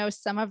love to know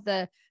some of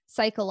the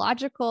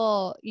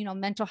psychological,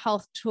 mental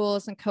health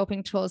tools and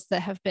coping tools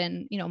that have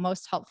been,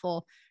 most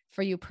helpful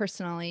for you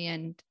personally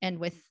and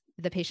with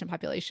the patient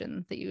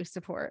population that you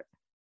support.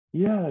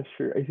 Yeah,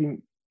 sure. I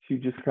think to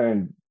just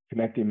kind of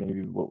connecting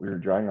maybe what we were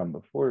drawing on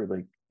before,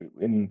 like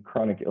in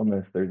chronic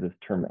illness, there's this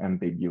term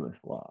ambiguous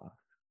loss.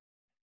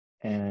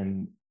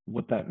 And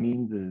what that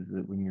means is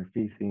that when you're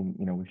facing,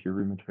 with your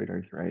rheumatoid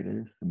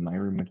arthritis and my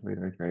rheumatoid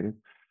arthritis,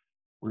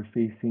 we're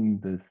facing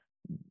this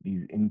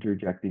these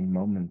interjecting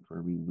moments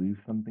where we lose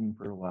something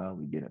for a while,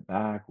 we get it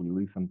back, we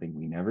lose something,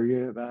 we never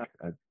get it back,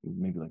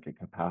 maybe like a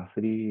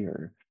capacity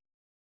or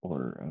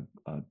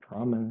a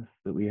promise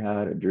that we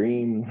had, a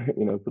dream,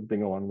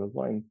 something along those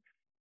lines.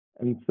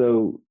 And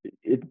so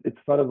it's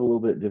thought of a little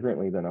bit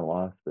differently than a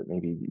loss that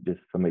maybe just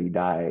somebody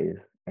dies,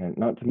 and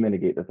not to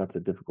mitigate that that's a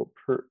difficult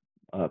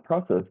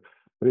process,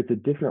 but it's a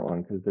different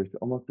one because there's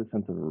almost a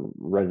sense of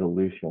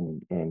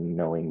resolution in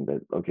knowing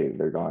that, okay,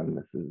 they're gone,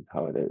 this is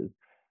how it is.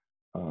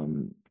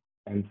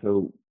 And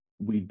so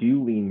we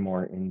do lean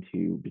more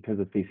into, because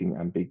of facing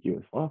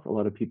ambiguous loss, a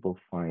lot of people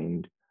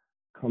find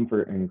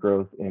comfort and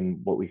growth in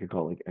what we could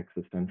call like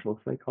existential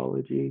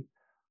psychology.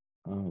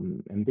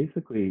 And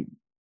basically,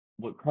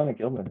 what chronic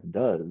illness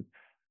does,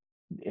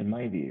 in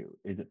my view,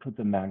 is it puts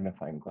a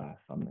magnifying glass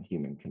on the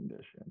human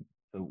condition.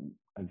 So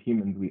as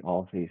humans, we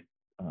all face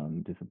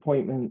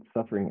disappointment,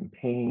 suffering, and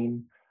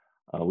pain.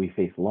 We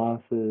face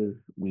losses.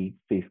 We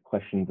face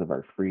questions of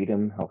our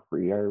freedom. How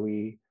free are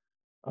we?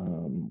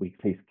 We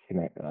face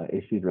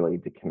issues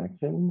related to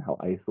connection, how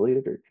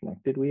isolated or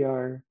connected we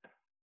are.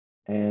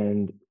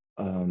 And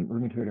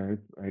rheumatoid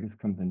arthritis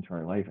comes into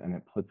our life and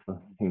it puts those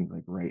things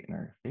like right in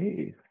our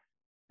face.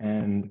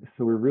 And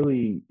so we're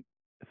really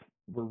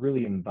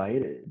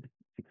invited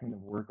to kind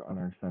of work on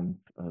our sense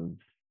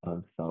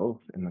of self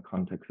in the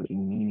context of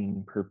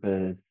meaning,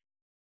 purpose,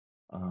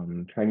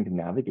 trying to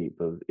navigate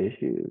those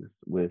issues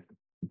with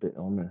the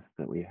illness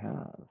that we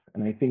have.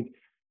 And I think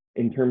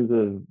in terms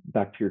of,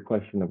 back to your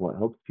question of what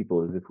helps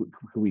people, is if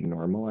we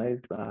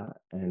normalize that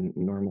and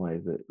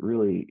normalize it,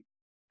 really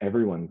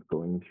everyone's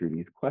going through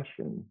these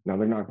questions. Now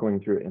they're not going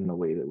through it in the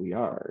way that we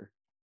are,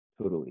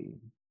 totally.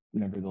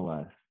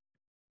 Nevertheless,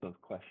 those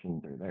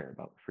questions are there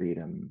about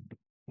freedom,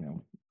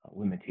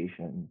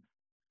 limitations,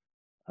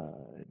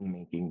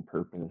 making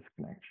purpose,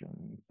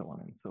 connection, so on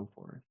and so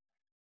forth.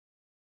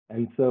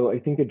 And so I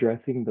think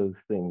addressing those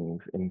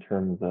things in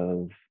terms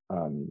of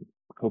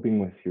coping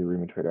with your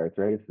rheumatoid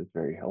arthritis is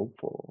very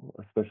helpful,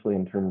 especially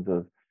in terms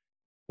of,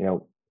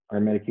 our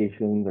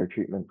medications, our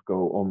treatments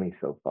go only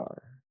so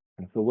far.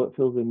 And so what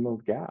fills in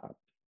those gaps?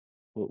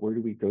 Where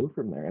do we go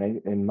from there?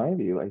 And in my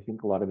view, I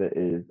think a lot of it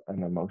is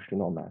an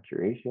emotional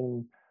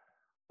maturation.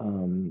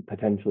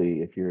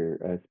 Potentially, if you're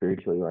a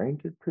spiritually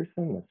oriented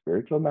person, a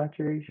spiritual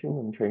maturation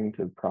and trying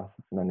to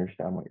process and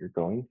understand what you're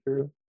going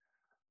through.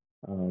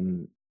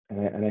 And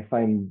I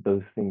find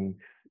those things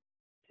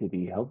to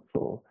be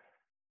helpful,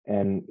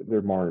 and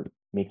they're more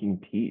making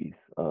peace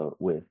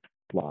with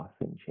loss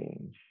and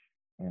change.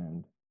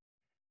 And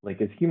like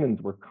as humans,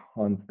 we're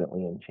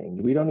constantly in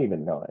change. We don't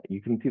even know it.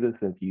 You can see this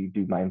if you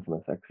do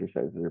mindfulness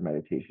exercises or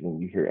meditation,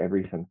 and you hear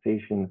every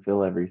sensation,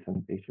 feel every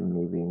sensation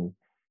moving.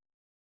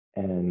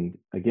 And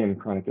again,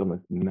 chronic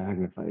illness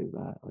magnifies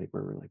that, like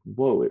where we're like,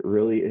 whoa, it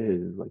really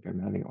is like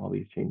I'm having all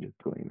these changes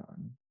going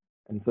on.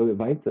 And so it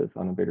invites us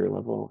on a bigger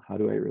level. How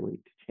do I relate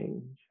to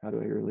change? How do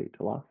I relate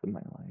to loss in my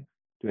life?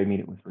 Do I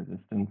meet it with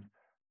resistance,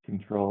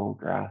 control,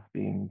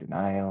 grasping,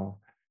 denial?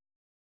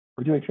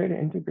 Or do I try to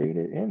integrate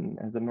it in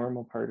as a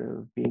normal part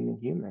of being a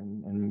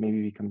human and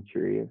maybe become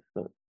curious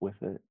with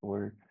it,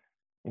 or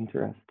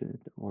interested,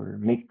 or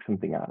make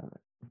something out of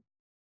it?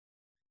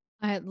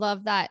 I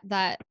love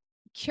that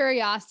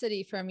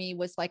curiosity for me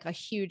was like a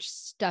huge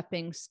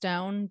stepping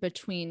stone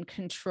between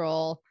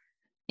control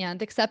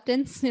and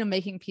acceptance,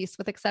 making peace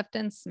with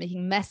acceptance,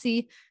 making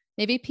messy,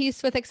 maybe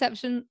peace with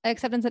acceptance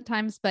at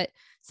times, but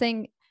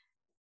saying,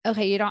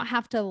 okay, you don't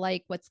have to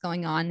like what's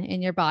going on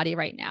in your body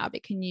right now,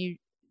 but can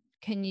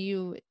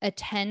you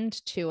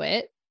attend to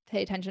it,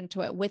 pay attention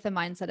to it with a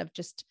mindset of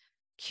just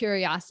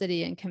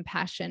curiosity and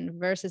compassion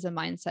versus a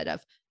mindset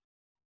of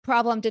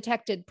problem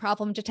detected,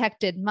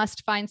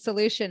 must find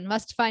solution,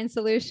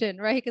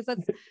 right? Because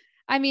that's,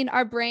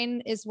 our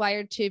brain is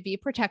wired to be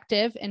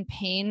protective, and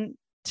pain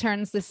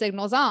turns the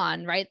signals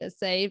on, right? That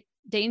say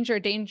danger,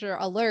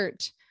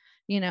 alert,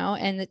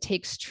 and it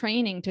takes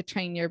training to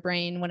train your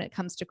brain when it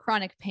comes to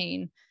chronic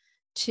pain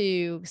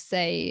to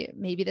say,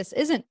 maybe this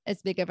isn't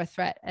as big of a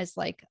threat as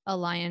like a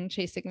lion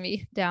chasing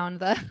me down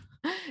the,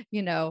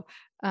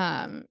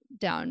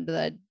 down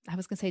the, I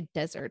was going to say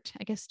desert.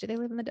 I guess, do they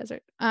live in the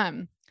desert?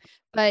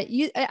 But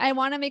I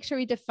want to make sure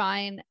we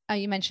define,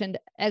 you mentioned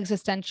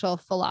existential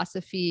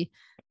philosophy,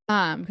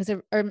 or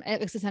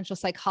existential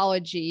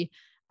psychology.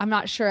 I'm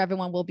not sure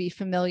everyone will be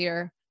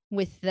familiar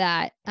with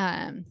that.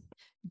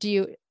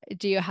 Do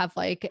you have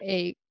like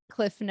a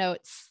Cliff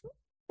Notes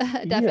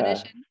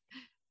definition? Yeah.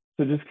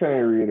 So just kind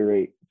of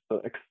reiterate,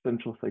 so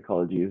existential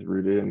psychology is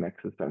rooted in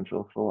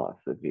existential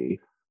philosophy.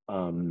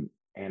 And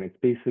it's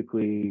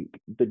basically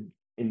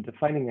in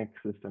defining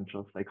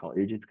existential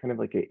psychology, it's kind of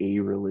like a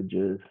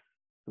religious,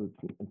 so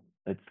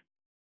it's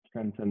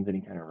transcends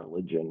any kind of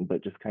religion,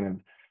 but just kind of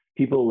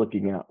people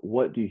looking at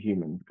what do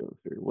humans go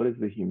through? What is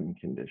the human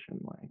condition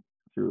like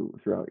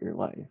throughout your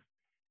life?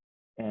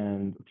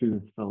 And through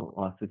this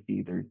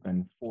philosophy, there's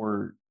been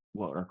 4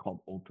 what are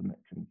called ultimate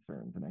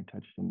concerns, and I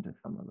touched into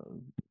some of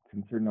those.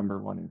 Concern number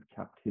 1 is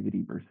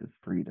captivity versus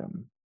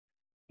freedom.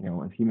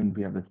 As humans,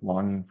 we have this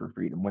longing for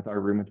freedom. With our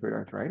rheumatoid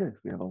arthritis,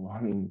 we have a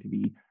longing to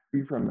be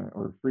free from it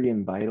or free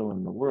and vital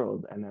in the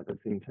world. And at the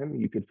same time,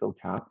 you could feel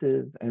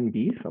captive and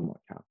be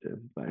somewhat captive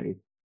by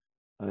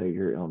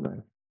your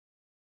illness.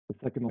 The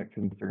second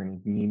concern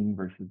is meaning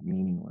versus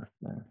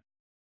meaninglessness.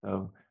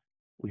 So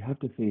we have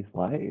to face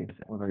life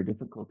with our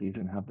difficulties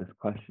and have this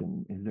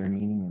question, is there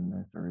meaning in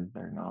this or is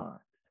there not?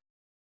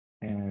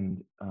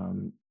 And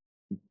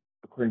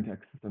according to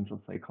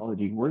existential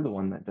psychology, we're the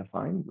one that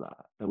defines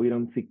that we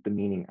don't seek the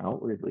meaning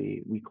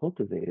outwardly, we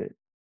cultivate it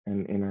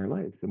in our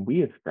lives, and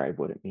we ascribe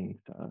what it means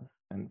to us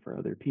and for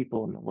other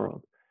people in the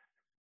world.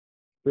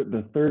 But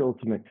the third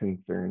ultimate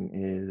concern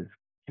is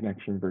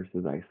connection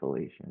versus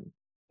isolation.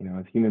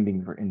 As human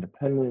beings, we're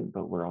independent,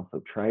 but we're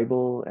also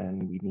tribal,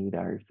 and we need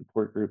our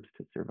support groups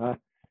to survive.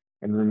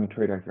 And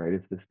rheumatoid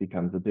arthritis, this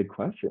becomes a big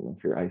question.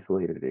 If you're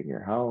isolated in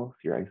your house,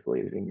 you're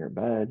isolated in your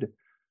bed.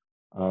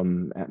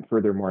 And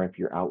furthermore, if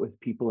you're out with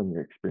people and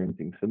you're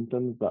experiencing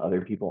symptoms, but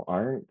other people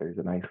aren't, there's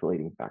an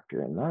isolating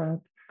factor in that,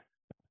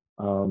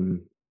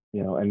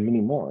 and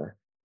many more.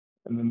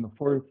 And then the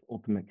fourth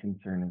ultimate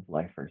concern is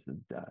life versus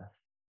death.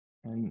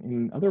 And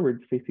in other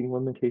words, facing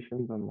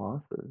limitations and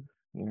losses,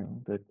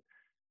 that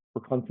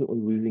we're constantly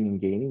losing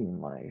and gaining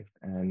in life.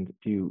 And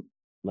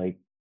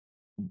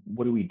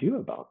what do we do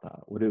about that?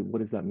 What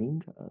does that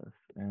mean to us?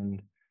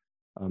 And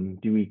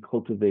do we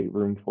cultivate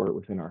room for it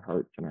within our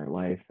hearts and our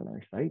life and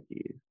our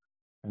psyches?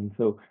 And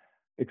so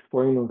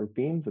exploring those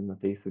themes in the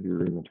face of your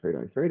rheumatoid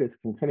arthritis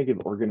can kind of give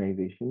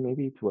organization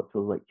maybe to what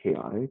feels like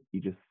chaotic.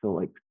 You just feel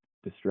like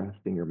distressed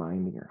in your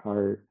mind and your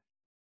heart,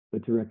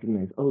 but to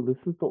recognize, oh, this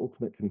is the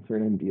ultimate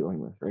concern I'm dealing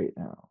with right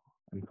now.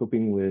 I'm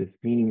coping with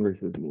meaning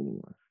versus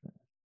meaninglessness.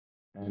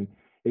 And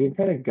it can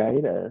kind of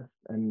guide us.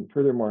 And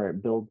furthermore,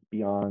 it builds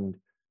beyond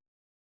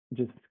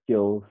just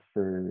skills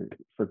for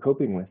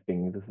coping with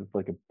things. This is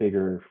like a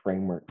bigger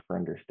framework for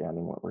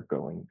understanding what we're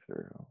going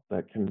through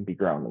that can be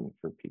grounding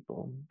for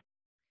people.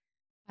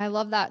 I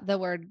love that, the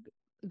word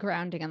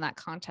grounding in that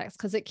context,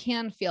 because it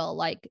can feel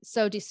like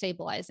so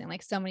destabilizing.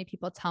 Like so many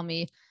people tell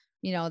me,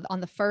 on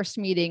the first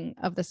meeting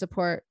of the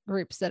support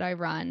groups that I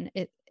run,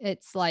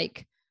 it's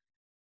like,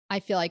 I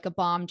feel like a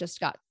bomb just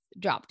got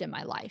dropped in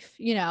my life,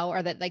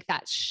 or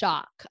that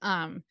shock.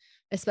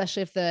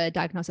 Especially if the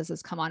diagnosis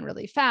has come on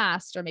really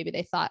fast, or maybe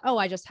they thought, oh,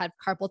 I just had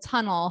carpal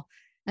tunnel.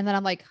 And then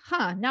I'm like,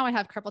 now I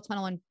have carpal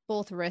tunnel in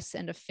both wrists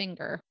and a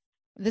finger.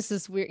 This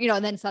is weird,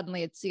 and then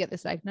suddenly you get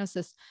this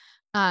diagnosis.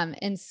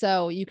 And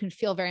so you can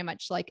feel very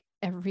much like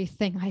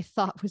everything I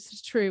thought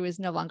was true is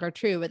no longer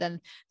true. But then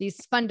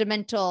these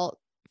fundamental,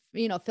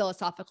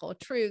 philosophical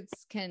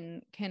truths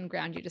can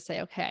ground you to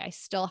say, okay, I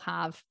still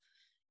have,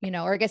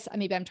 or I guess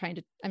maybe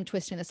I'm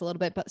twisting this a little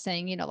bit, but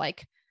saying,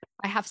 like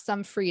I have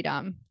some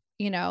freedom.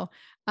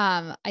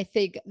 I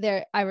think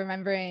I'm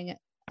remembering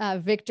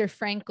Viktor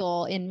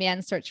Frankl in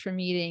Man's Search for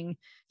Meaning.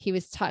 He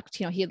was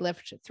he had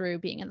lived through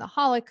being in the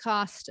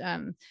Holocaust,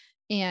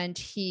 and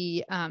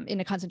he in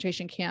a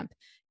concentration camp,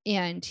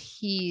 and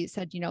he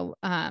said,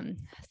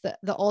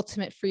 the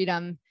ultimate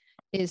freedom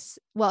is,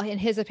 well, in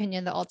his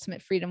opinion, the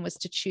ultimate freedom was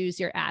to choose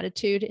your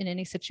attitude in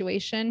any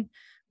situation,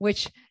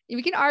 which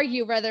we can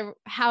argue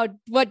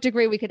what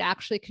degree we could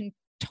actually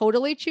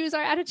totally choose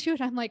our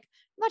attitude. I'm like,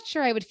 I'm not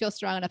sure I would feel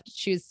strong enough to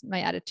choose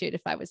my attitude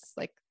if I was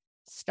like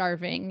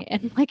starving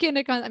and like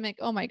I'm like,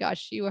 oh my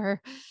gosh, you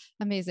are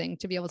amazing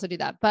to be able to do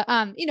that. But,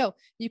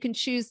 you can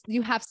choose,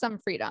 you have some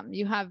freedom,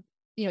 you have,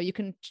 you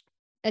can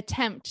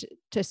attempt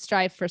to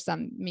strive for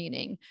some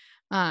meaning,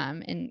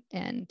 and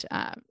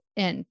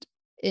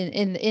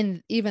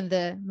in even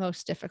the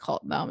most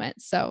difficult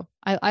moments. So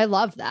I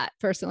love that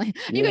personally.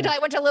 Yeah. I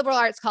went to liberal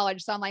arts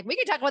college, so I'm like, we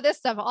can talk about this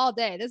stuff all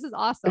day. This is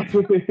awesome.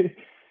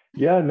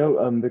 Yeah,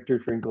 no,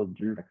 Viktor Frankl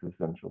drew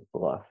existential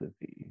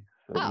philosophy.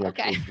 So he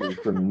actually drew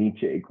from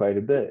Nietzsche quite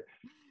a bit.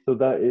 So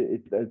that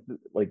it's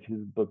like his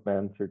book,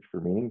 Man's Search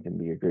for Meaning, can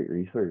be a great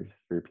resource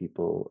for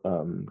people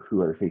who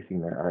are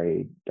facing their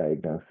RA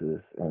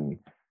diagnosis and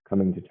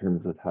coming to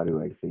terms with, how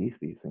do I face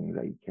these things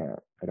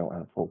I don't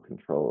have full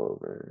control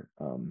over.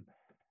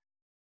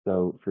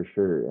 So for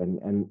sure.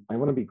 And I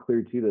want to be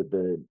clear too that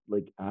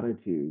the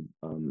attitude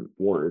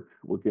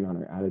working on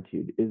our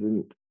attitude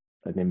isn't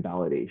an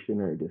invalidation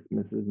or a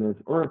dismissiveness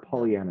or a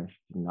Pollyannish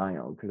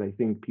denial, because I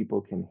think people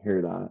can hear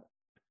that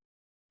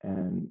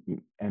and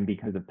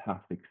because of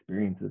past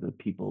experiences of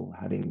people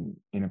having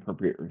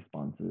inappropriate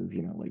responses,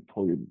 like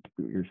pull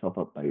yourself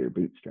up by your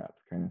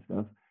bootstraps kind of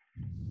stuff,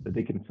 that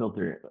they can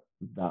filter it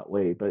that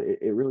way. But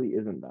it really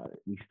isn't that.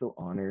 We still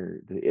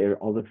honor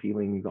all the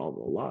feelings, all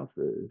the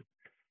losses.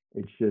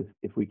 It's just,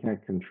 if we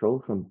can't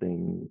control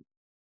something,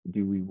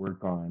 do we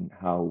work on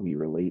how we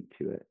relate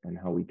to it and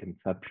how we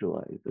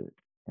conceptualize it?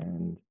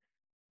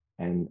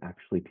 And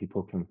actually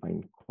people can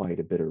find quite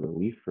a bit of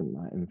relief from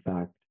that. In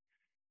fact,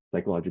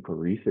 psychological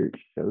research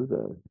shows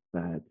us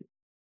that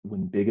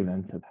when big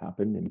events have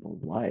happened in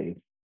people's life,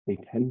 they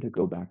tend to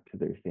go back to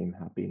their same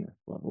happiness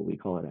level. We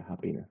call it a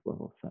happiness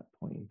level set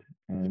point.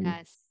 And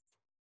yes,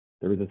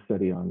 there was a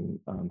study on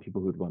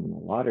people who had won the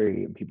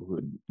lottery and people who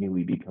had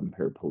newly become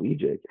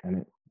paraplegic, and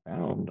it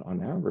found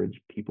on average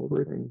people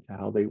returning to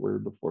how they were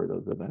before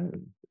those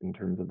events in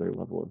terms of their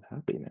level of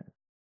happiness.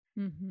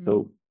 Mm-hmm.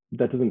 So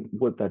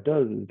what that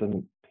does is it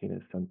doesn't paint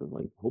a sense of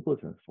like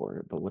hopelessness for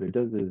it, but what it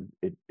does is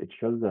it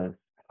shows us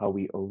how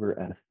we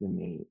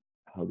overestimate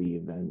how the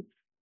events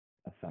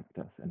affect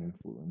us and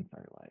influence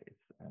our lives.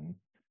 And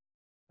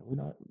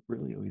we're not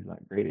really always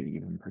that great at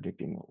even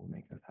predicting what will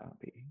make us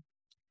happy.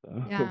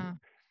 So Yeah.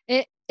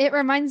 It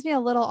reminds me a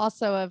little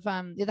also of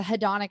the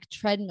hedonic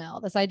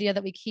treadmill, this idea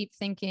that we keep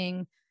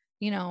thinking,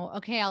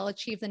 okay, I'll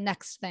achieve the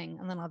next thing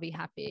and then I'll be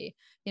happy.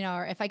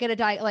 Or if I get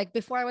like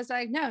before I was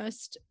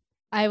diagnosed,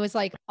 I was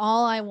like,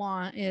 all I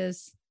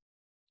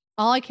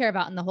care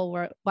about in the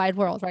whole wide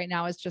world right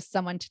now is just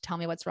someone to tell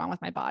me what's wrong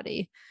with my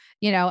body,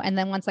 and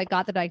then once I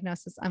got the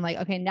diagnosis, I'm like,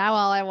 okay, now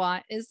all I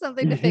want is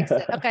something to fix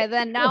it. yeah. Okay,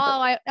 then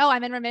now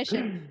I'm in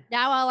remission.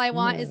 Now all I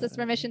want is Yeah. this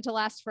remission to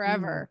last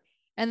forever.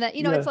 And that,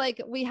 it's Yeah.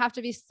 like, we have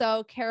to be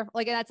so careful.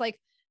 Like, and that's like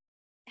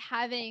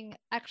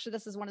actually,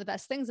 this is one of the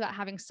best things about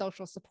having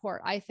social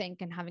support, I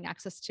think, and having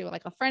access to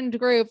like a friend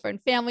group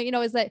and family,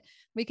 is that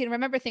we can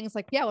remember things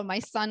like, yeah, when my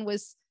son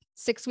was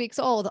 6 weeks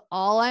old,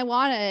 all I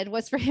wanted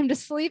was for him to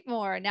sleep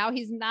more. Now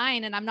he's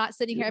 9 and I'm not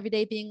sitting here every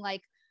day being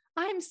like,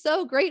 I'm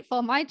so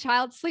grateful my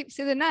child sleeps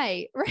through the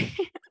night. Right.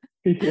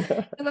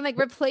 Yeah. And then like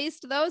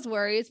replaced those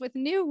worries with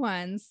new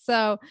ones.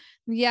 So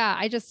yeah,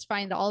 I just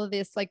find all of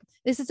this, like,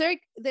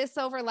 this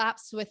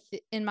overlaps with,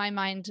 in my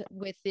mind,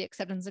 with the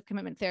acceptance and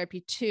commitment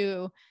therapy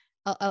too,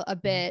 a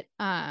bit.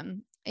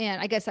 And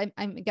I guess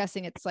I'm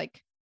guessing it's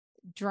like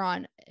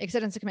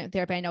acceptance and commitment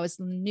therapy, I know, is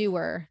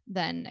newer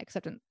than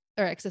acceptance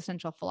or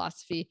existential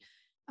philosophy.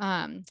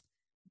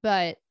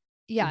 But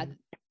yeah,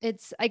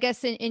 it's, I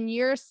guess in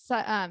your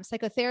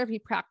psychotherapy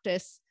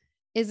practice,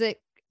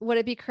 would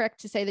it be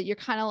correct to say that you're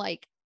kind of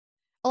like,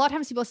 a lot of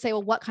times people say,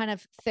 well, what kind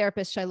of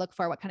therapist should I look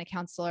for? What kind of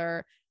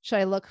counselor should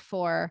I look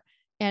for?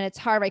 And it's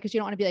hard, right? Because you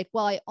don't want to be like,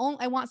 well,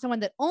 I want someone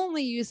that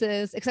only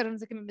uses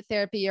acceptance and commitment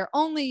therapy, or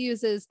only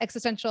uses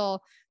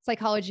existential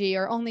psychology,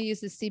 or only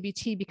uses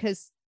CBT,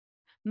 because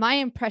my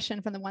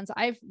impression from the ones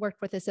I've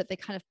worked with is that they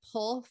kind of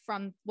pull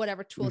from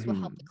whatever tools will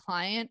help the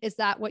client. Is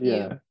that what you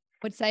Yeah.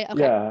 would say?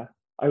 Okay. Yeah.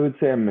 I would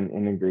say I'm an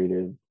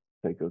integrative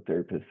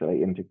psychotherapist. So I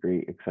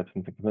integrate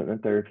acceptance and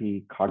commitment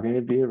therapy,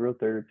 cognitive behavioral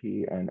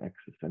therapy, and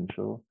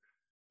existential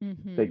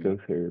Mm-hmm.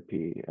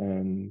 psychotherapy.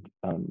 And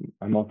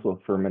I'm also a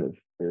affirmative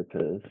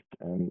therapist,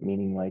 and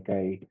meaning like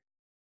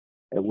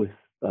with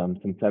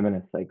some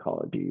feminist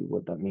psychology,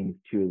 what that means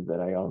too is that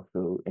I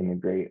also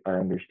integrate our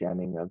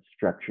understanding of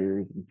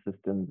structures and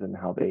systems and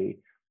how they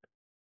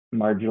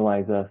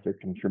marginalize us or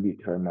contribute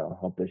to our mental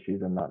health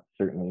issues, and that's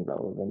certainly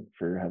relevant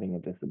for having a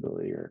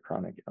disability or a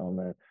chronic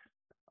illness.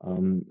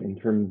 In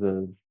terms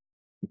of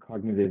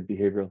cognitive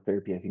behavioral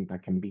therapy, I think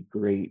that can be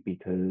great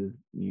because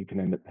you can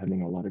end up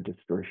having a lot of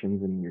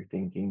distortions in your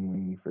thinking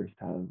when you first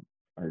have,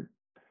 or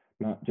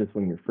not just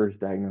when you're first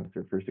diagnosed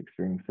or first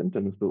experiencing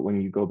symptoms, but when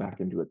you go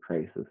back into a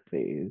crisis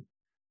phase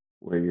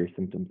where your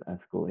symptoms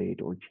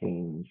escalate or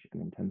change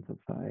and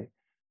intensify.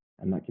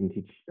 And that can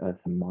teach us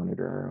to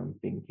monitor our own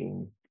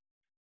thinking.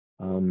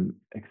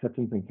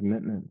 Acceptance and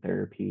commitment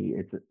therapy,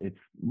 it's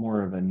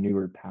more of a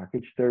newer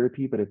package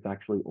therapy, but it's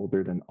actually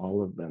older than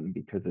all of them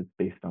because it's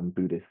based on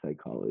Buddhist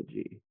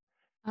psychology.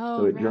 So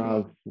Oh, it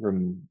draws right.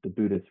 from the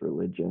Buddhist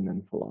religion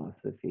and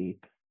philosophy.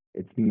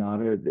 It's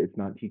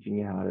not teaching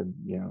you how to,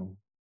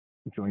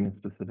 join a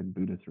specific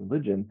Buddhist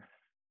religion,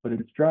 but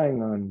it's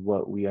drawing on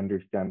what we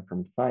understand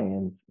from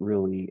science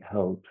really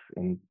helps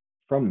in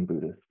from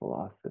Buddhist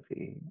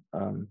philosophy.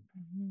 Mm-hmm.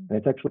 And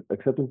it's actually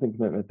acceptance and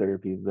commitment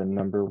therapy is the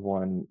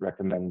 #1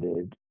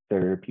 recommended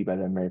therapy by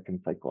the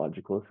American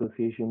Psychological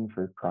Association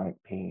for chronic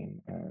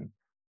pain and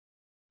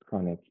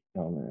chronic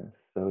illness.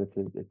 So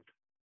it's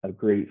a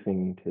great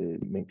thing to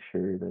make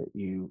sure that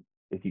you,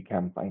 if you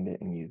can find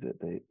it and use it,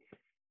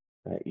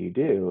 that you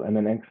do. And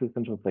then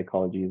existential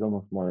psychology is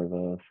almost more of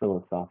a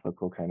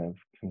philosophical kind of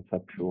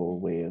conceptual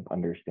Mm-hmm. way of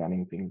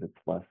understanding things. It's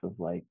less of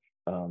like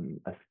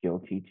a skill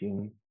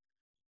teaching.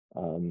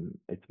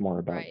 It's more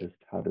about Right. just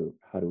how do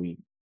we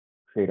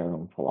create our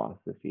own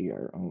philosophy,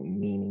 our own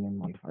meaning, and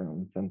like our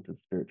own sense of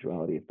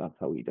spirituality, if that's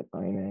how we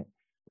define it.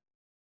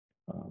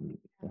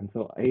 And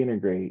so I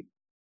integrate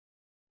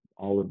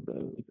all of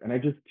those. And I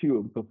just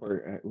too,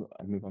 before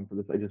I move on for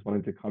this, I just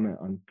wanted to comment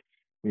on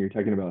when you're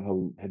talking about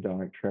how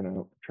hedonic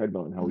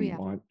treadmill and how Oh, we yeah.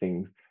 want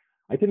things.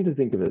 I tend to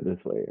think of it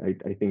this way.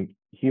 I think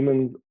as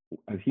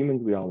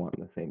humans, we all want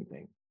the same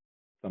thing,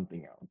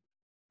 something else.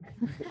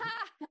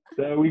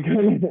 So we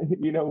kind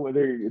of,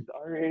 whether it's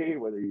RA,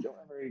 whether you don't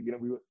have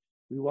RA,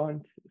 we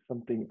want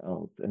something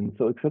else. And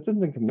so acceptance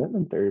and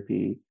commitment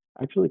therapy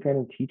actually kind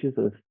of teaches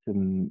us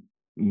to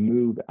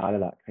move out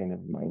of that kind of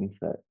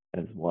mindset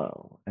as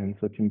well. And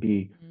so it can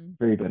be Mhm.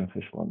 very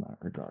beneficial in that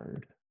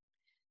regard.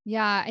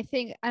 Yeah, I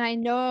think, and I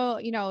know,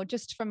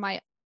 just from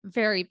my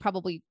very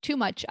probably too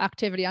much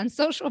activity on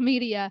social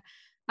media,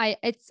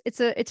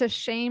 it's a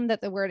shame that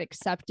the word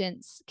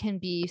acceptance can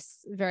be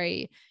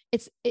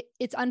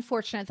it's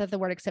unfortunate that the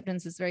word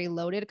acceptance is very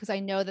loaded, because I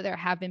know that there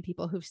have been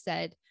people who've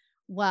said,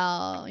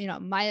 well,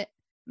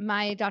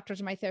 my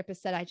doctors or my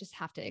therapist said I just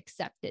have to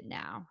accept it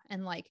now.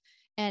 And like,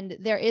 And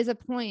there is a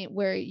point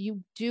where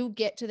you do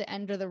get to the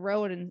end of the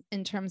road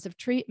in terms of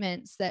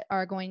treatments that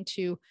are going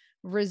to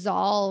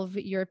resolve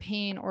your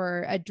pain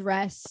or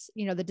address,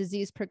 the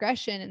disease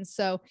progression. And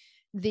so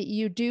that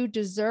you do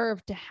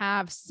deserve to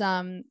have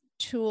some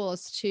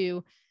tools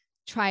to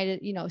try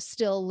to,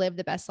 still live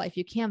the best life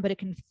you can, but it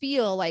can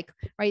feel like,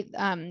 right.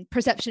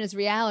 Perception is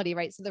reality,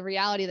 right? So the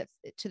reality that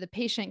to the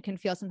patient can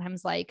feel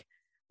sometimes like,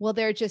 well,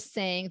 they're just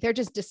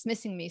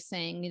dismissing me,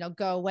 saying,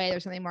 go away.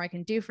 There's nothing more I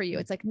can do for you.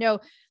 It's like,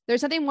 no,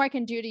 there's nothing more I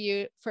can do to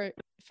you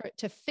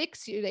to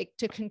fix you, like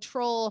to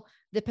control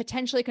the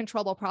potentially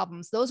controllable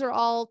problems. Those are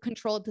all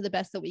controlled to the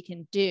best that we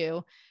can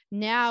do.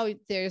 Now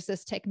there's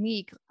this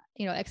technique,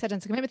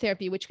 acceptance and commitment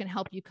therapy, which can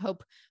help you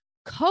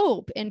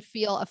cope and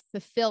feel a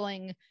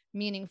fulfilling,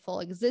 meaningful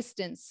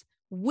existence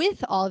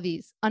with all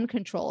these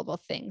uncontrollable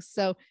things.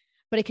 So,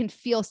 but it can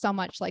feel so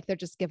much like they're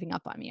just giving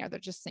up on me, or they're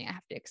just saying I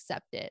have to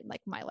accept it.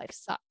 Like my life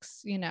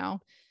sucks, I don't know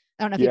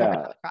if you've ever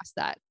come across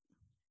that.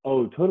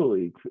 Oh,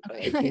 totally.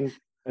 Okay. I think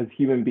as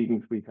human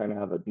beings, we kind of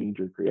have a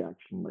knee-jerk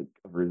reaction, like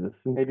of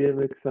resistance, idea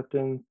of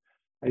acceptance.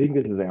 I think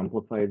this is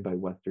amplified by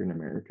Western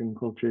American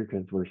culture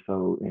because we're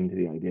so into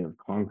the idea of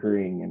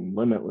conquering and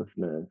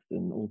limitlessness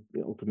and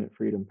the ultimate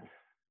freedom.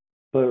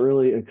 But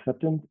really,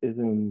 acceptance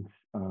isn't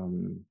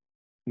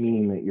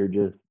meaning that you're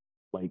just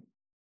like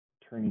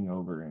turning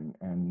over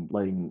and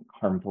letting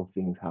harmful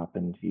things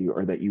happen to you,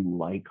 or that you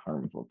like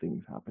harmful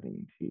things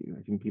happening to you.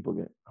 I think people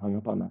get hung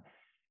up on that.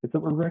 It's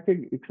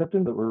that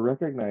acceptance that we're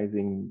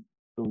recognizing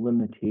the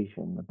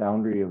limitation, the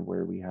boundary of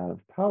where we have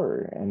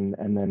power, and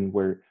then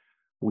where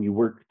we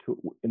work to,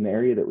 in the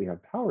area that we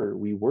have power,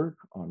 we work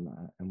on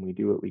that and we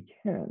do what we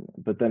can.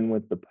 But then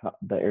with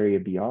the area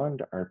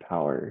beyond our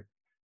power,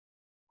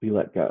 we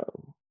let go.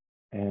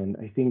 And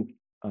I think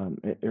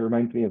it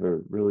reminds me of a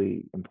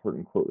really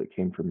important quote that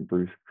came from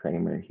Bruce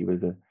Kramer. He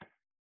was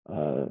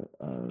a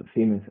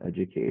famous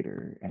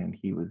educator, and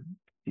he was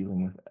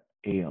dealing with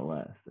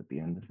ALS at the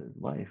end of his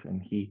life.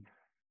 And he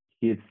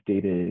had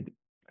stated,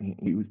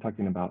 he was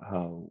talking about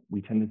how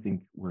we tend to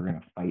think we're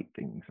going to fight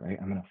things, right?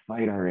 I'm going to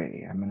fight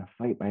RA. I'm going to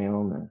fight my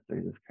illness.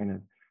 There's this kind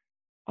of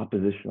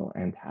oppositional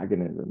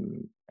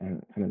antagonism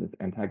and kind of this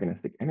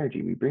antagonistic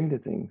energy we bring to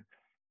things.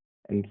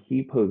 And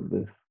he posed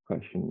this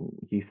question.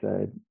 He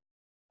said,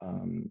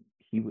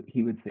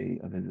 he would say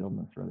of his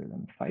illness, rather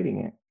than fighting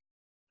it,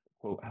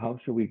 quote, how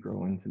shall we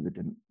grow into the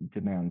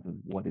demands of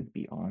what is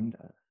beyond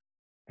us?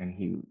 And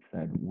he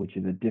said, which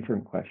is a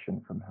different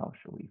question from how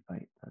shall we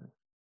fight this?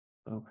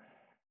 So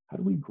how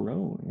do we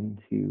grow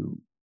into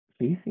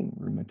facing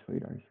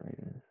rheumatoid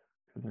arthritis?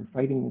 Because our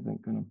fighting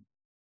isn't going to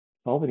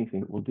solve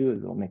anything. What we'll do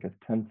is it'll make us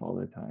tense all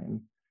the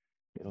time.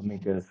 It'll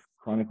make us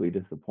chronically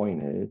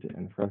disappointed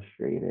and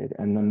frustrated.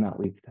 And then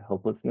that leads to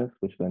helplessness,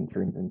 which then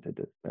turns into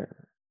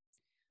despair.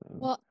 So.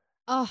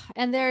 Well,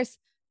 and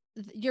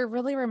you're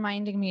really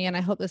reminding me, and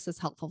I hope this is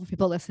helpful for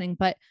people listening,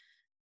 but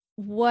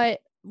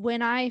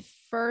when I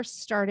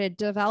first started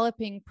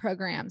developing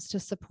programs to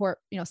support,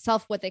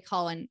 what they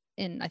call in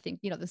I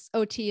think, this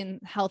OT and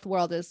health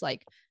world is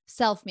like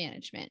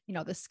self-management,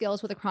 the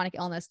skills with a chronic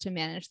illness to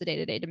manage the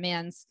day-to-day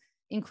demands,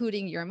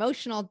 including the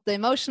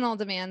emotional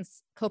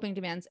demands, coping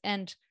demands,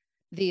 and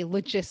the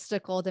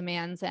logistical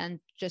demands, and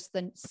just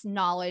the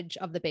knowledge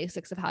of the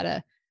basics of how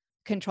to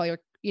control your,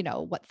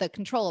 what the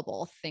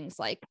controllable things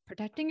like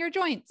protecting your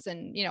joints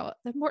and, the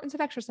importance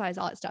of exercise,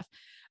 all that stuff.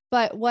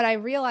 But what I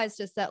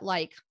realized is that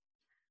like,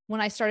 when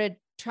I started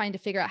trying to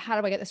figure out how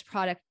do I get this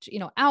product,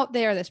 out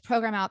there, this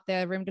program out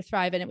there, Room to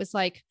Thrive. And it was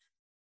like,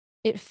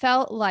 it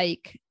felt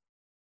like,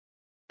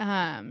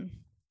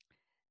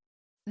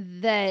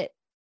 that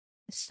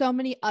so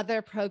many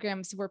other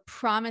programs were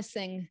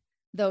promising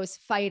those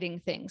fighting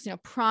things,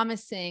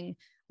 promising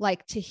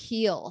like to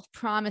heal,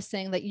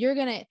 promising that you're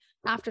going to,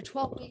 after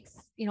 12 weeks,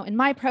 in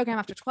my program,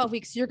 after 12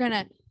 weeks, you're going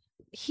to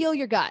heal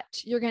your gut.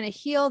 You're going to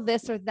heal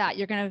this or that.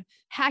 You're going to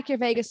hack your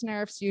vagus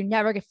nerve so you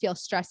never feel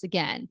stress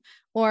again.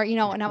 Or,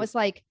 and I was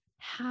like,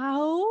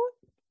 how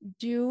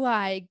do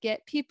I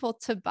get people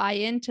to buy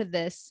into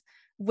this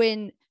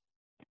when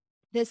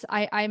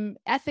I'm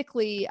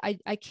ethically,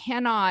 I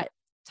cannot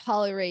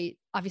tolerate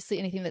obviously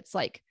anything that's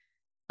like,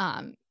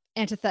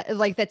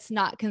 like that's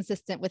not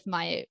consistent with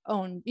my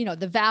own,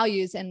 the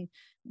values and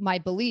my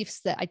beliefs,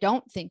 that I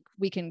don't think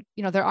we can,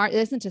 there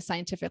isn't a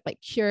scientific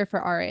like cure for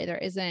RA. There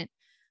isn't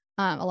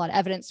a lot of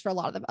evidence for a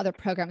lot of the other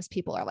programs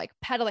people are like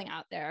peddling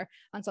out there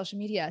on social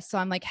media. So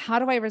I'm like, how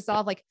do I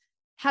resolve, like,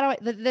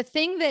 the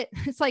thing that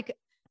it's like,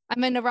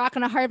 I'm in a rock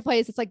and a hard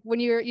place. It's like when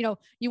you're, you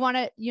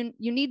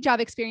need job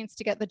experience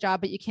to get the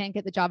job, but you can't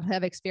get the job to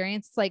have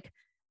experience. It's like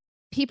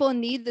people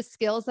need the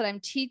skills that I'm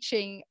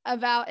teaching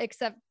about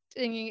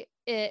accepting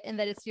it, and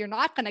that you're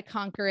not going to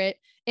conquer it,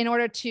 in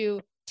order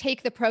to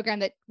take the program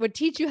that would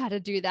teach you how to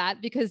do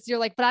that, because you're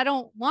like, but I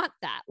don't want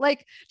that.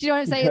 Like, do you know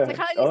what I'm saying? Yeah. It's like,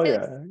 how do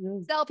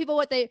you sell people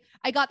what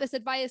I got this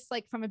advice,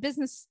 like from a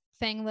business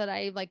thing that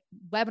I like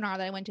webinar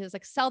that I went to, is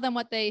like, sell them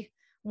what they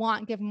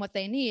want, give them what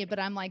they need. But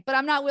I'm like, but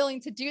I'm not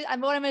willing to do what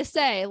I'm going to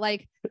say.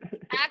 Like,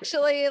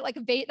 actually, like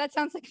that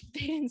sounds like a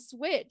bait and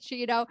switch,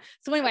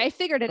 So anyway, I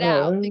figured it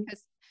out,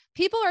 because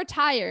people are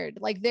tired.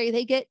 Like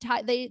they get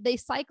tired. They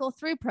cycle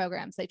through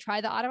programs. They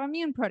try the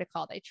autoimmune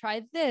protocol. They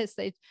try this,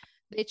 they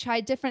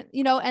try different,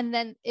 and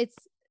then it's,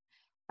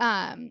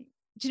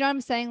 do you know what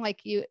I'm saying?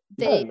 Like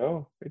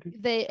No, I do.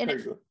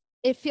 and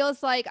it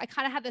feels like I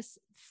kind of had this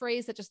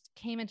phrase that just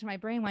came into my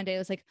brain one day. It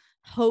was like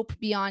hope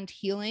beyond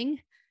healing.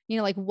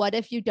 Like what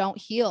if you don't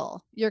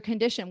heal your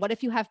condition? What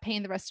if you have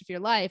pain the rest of your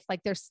life?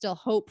 Like there's still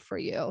hope for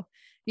you,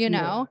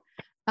 but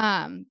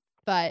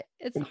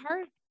it's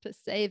hard to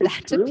say that.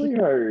 It's really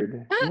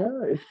hard.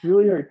 Yeah, it's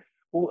really hard.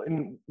 Well,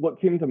 and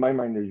what came to my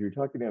mind as you're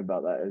talking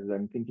about that is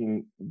I'm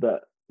thinking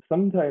that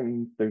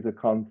sometimes there's a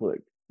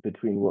conflict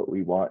between what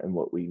we want and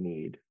what we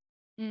need.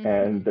 Mm-hmm.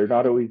 And they're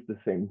not always the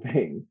same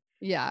thing.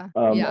 Yeah.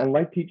 And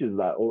life teaches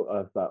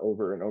us that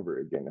over and over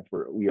again if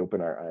we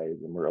open our eyes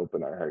and we're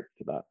open our hearts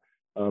to that.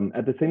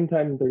 At the same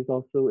time, there's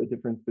also a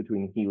difference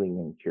between healing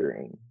and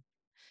curing.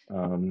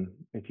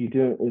 If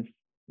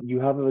you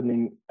have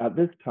at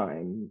this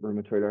time,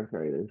 rheumatoid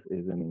arthritis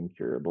is an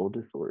incurable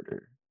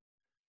disorder.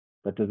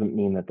 That doesn't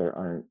mean that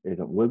there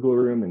isn't wiggle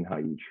room in how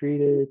you treat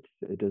it.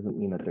 It doesn't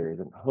mean that there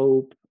isn't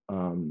hope.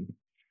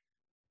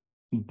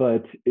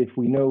 But if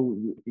we know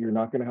you're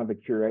not going to have a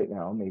cure right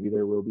now, maybe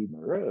there will be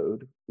down the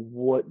road.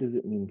 What does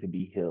it mean to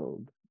be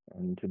healed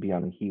and to be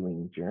on a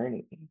healing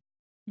journey?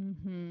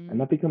 Mm-hmm.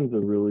 And that becomes a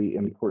really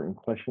important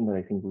question that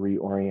I think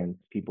reorients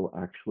people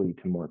actually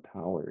to more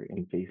power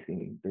in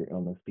facing their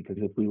illness. Because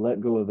if we let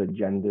go of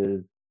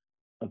agendas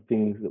of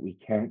things that we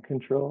can't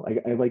control,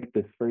 I like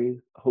this phrase,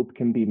 hope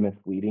can be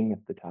misleading if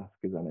the task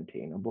is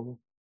unattainable.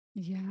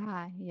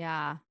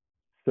 Yeah.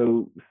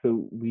 So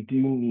we do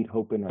need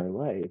hope in our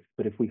life,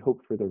 but if we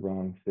hope for the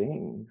wrong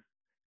things,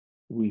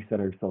 we set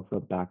ourselves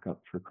back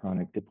up for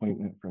chronic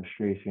disappointment,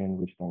 frustration,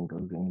 which then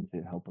goes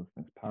into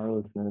helplessness,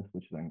 powerlessness,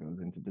 which then goes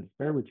into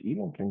despair, which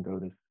even can go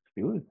to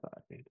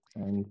suicide.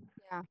 And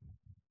so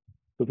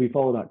if we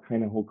follow that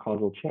kind of whole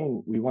causal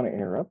chain, we want to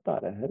interrupt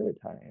that ahead of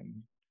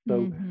time.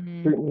 So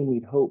certainly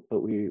need hope,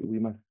 but we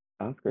must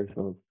ask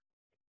ourselves,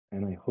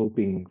 am I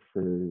hoping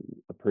for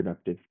a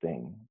productive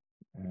thing?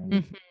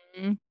 And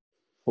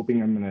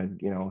hoping I'm going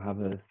to, have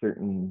a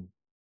certain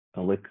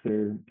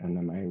elixir and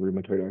then my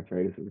rheumatoid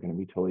arthritis is going to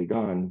be totally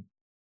gone.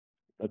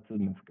 That's a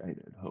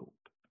misguided hope.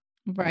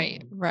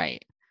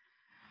 Right.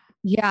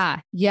 Yeah.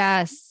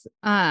 Yes.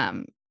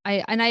 I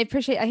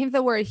appreciate, I think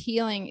the word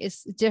healing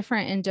is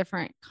different in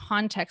different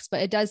contexts,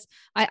 but it does,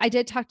 I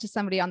did talk to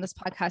somebody on this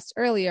podcast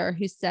earlier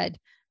who said,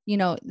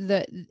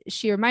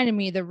 she reminded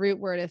me the root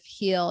word of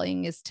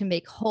healing is to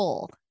make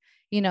whole,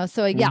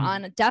 so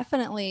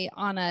definitely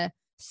on a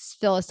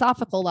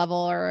philosophical level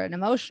or an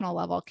emotional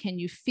level, can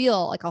you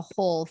feel like a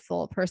whole,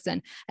 full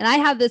person? And I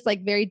have this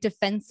like very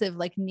defensive,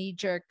 like knee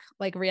jerk,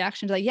 like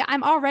reaction to like, yeah,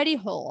 I'm already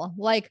whole.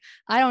 Like,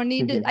 I don't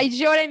need to,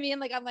 you know what I mean?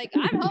 Like,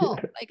 I'm whole,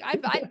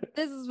 like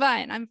this is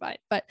fine. I'm fine.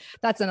 But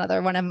that's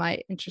another one of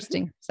my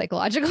interesting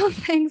psychological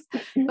things.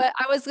 But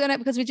I was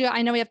because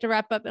I know we have to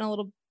wrap up in a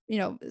little,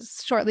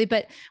 shortly,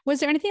 but was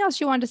there anything else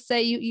you wanted to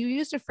say? You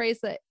used a phrase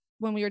that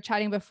when we were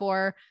chatting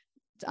before,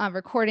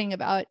 recording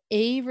about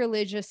a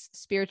religious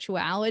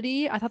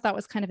spirituality. I thought that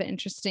was kind of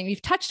interesting.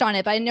 You've touched on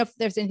it, but I didn't know if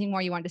there's anything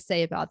more you wanted to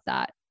say about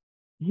that.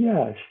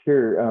 Yeah,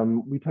 sure.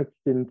 We touched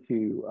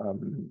into,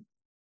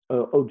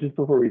 just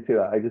before we say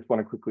that, I just want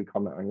to quickly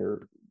comment on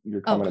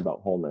your comment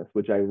about wholeness,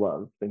 which I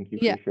love. Thank you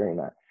for sharing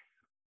that.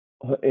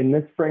 In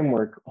this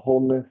framework,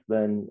 wholeness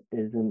then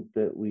isn't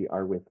that we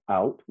are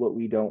without what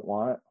we don't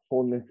want.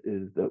 Wholeness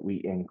is that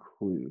we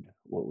include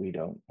what we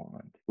don't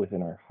want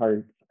within our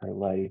hearts, our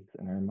lives,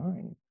 and our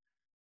minds.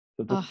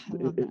 So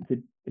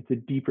it's a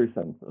deeper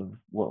sense of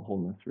what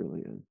wholeness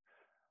really is.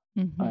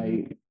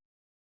 Mm-hmm.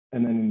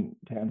 And then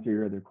to answer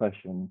your other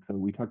question, so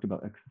we talked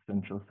about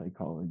existential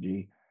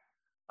psychology.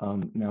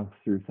 Now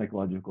through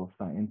psychological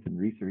science and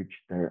research,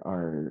 there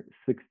are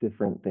 6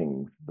 different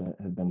things that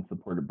have been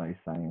supported by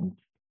science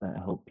that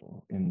help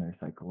in their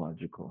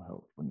psychological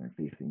health when they're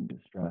facing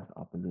distress,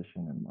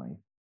 opposition, and life.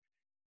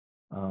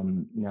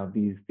 Now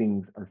these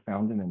things are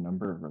found in a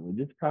number of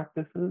religious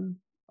practices,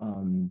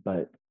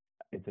 but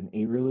it's an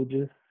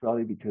a-religious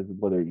probably because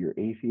whether you're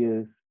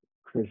atheist,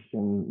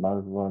 Christian,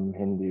 Muslim,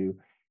 Hindu,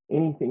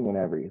 anything and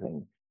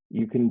everything,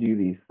 you can do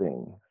these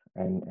things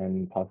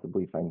and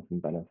possibly find some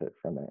benefit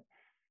from it.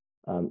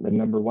 The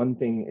number one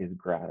thing is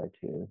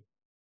gratitude.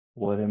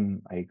 What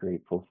am I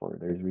grateful for?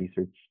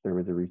 There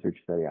was a research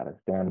study out of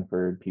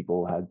Stanford.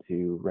 People had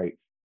to write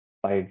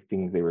 5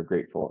 things they were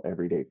grateful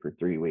every day for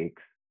 3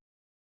 weeks.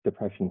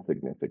 Depression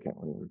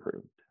significantly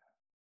improved.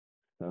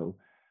 So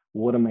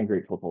what am I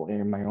grateful for?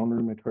 In my own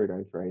rheumatoid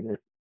arthritis,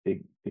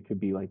 it could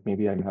be like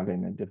maybe I'm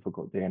having a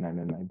difficult day and I'm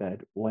in my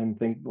bed. Well, I'm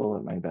thankful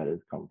that my bed is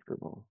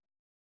comfortable.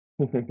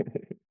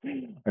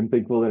 I'm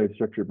thankful that I've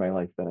structured my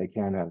life that I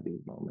can have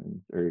these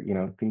moments, or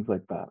things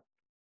like that.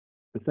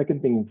 The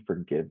second thing is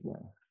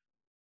forgiveness.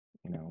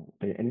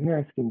 An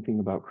interesting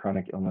thing about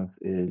chronic illness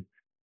is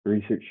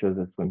research shows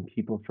us when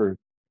people first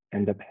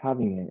end up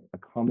having it, a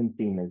common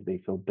theme is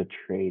they feel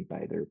betrayed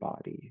by their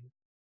body.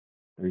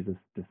 There's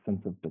this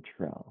sense of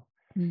betrayal.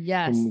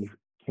 Yes.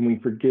 can we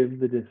forgive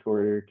the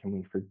disorder? Can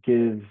we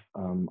forgive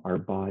our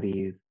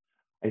bodies?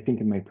 I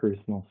think in my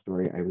personal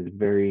story, I was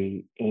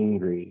very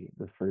angry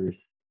the first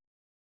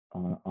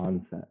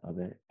onset of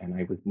it, and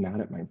I was mad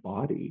at my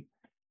body.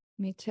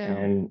 Me too.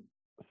 And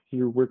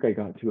through work, I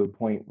got to a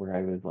point where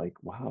I was like,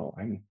 wow,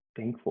 I'm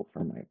thankful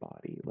for my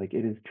body. Like,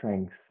 it is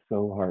trying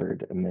so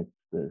hard amidst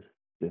this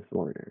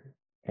disorder.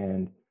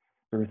 And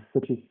there was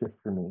such a shift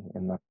for me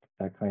in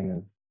that kind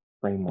of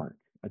framework,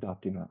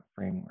 adopting that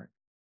framework.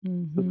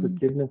 So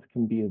forgiveness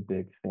can be a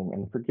big thing.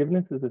 And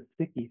forgiveness is a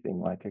sticky thing,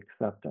 like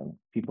acceptance.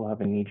 People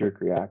have a knee-jerk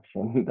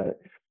reaction that,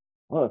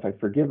 well, if I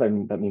forgive, that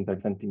means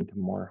I'm consenting to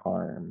more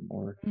harm,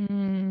 or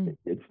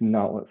it's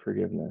not what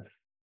forgiveness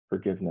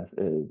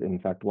is. In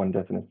fact, one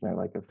definition I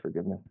like of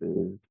forgiveness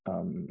is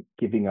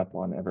giving up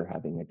on ever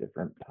having a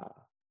different path.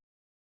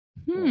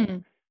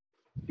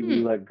 Do we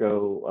let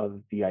go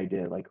of the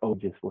idea like, oh,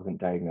 just wasn't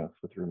diagnosed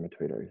with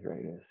rheumatoid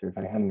arthritis, or if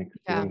I hadn't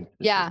experienced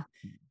it,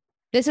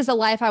 this is a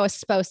life I was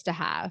supposed to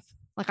have.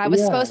 Like, I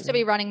was supposed to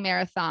be running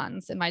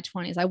marathons in my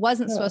 20s. I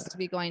wasn't supposed to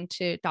be going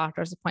to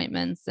doctor's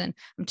appointments, and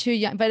I'm too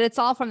young. But it's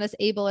all from this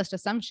ableist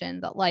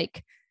assumption that,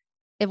 like,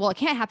 it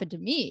can't happen to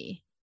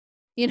me.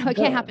 It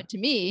can't happen to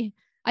me.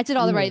 I did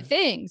all the right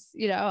things.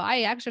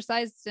 I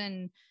exercised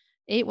and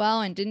ate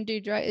well and didn't do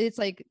drugs. It's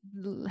like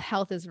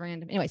health is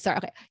random. Anyway, sorry.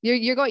 Okay.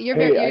 You're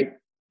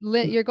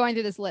going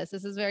through this list.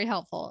 This is very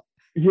helpful.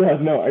 Yeah,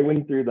 no, I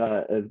went through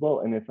that as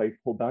well. And if I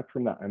pull back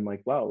from that, I'm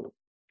like, wow,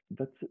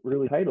 that's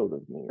really titled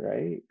of me,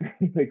 right?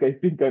 Like, I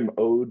think I'm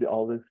owed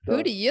all this stuff.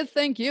 Who do you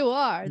think you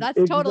are?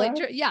 That's totally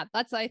true. Yeah,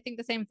 that's, I think,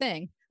 the same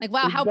thing. Like,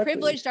 wow, how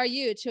privileged are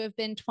you to have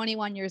been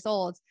 21 years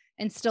old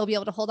and still be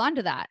able to hold on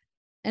to that?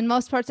 In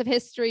most parts of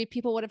history,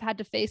 people would have had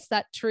to face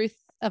that truth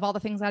of all the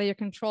things out of your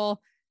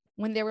control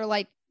when they were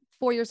like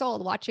 4 years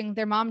old, watching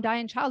their mom die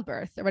in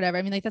childbirth or whatever.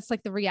 I mean, like, that's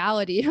like the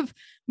reality of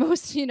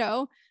most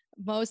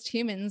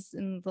humans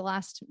in the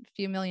last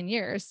few million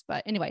years.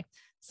 But anyway,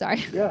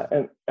 sorry. Yeah.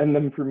 And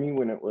then for me,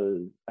 when it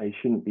was, I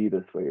shouldn't be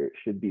this way, or it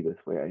should be this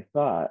way, I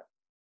thought,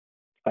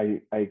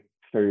 I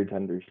started to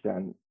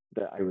understand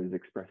that I was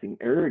expressing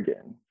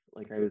arrogance.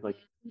 Like, I was like,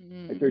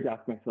 I started to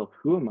ask myself,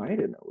 who am I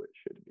to know what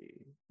should be?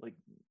 Like,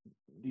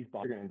 these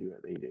bodies are going to do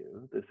what they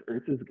do. This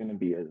earth is going to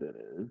be as it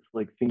is.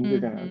 Like, things are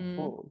going to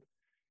unfold.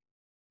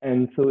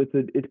 And so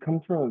it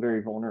comes from a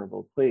very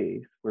vulnerable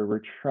place where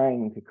we're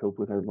trying to cope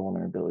with our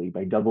vulnerability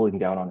by doubling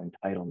down on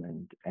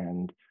entitlement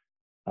and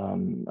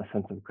a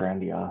sense of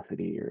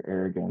grandiosity or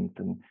arrogance.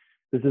 And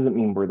this doesn't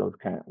mean we're those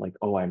kind of like,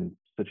 oh, I'm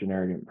such an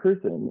arrogant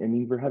person. It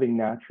means we're having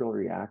natural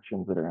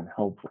reactions that are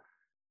unhelpful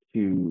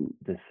to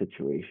this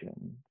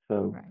situation.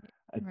 So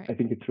I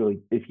think it's really,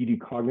 if you do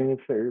cognitive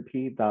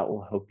therapy, that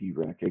will help you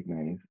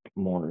recognize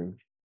more of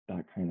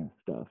that kind of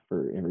stuff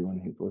for everyone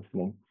who's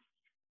listening.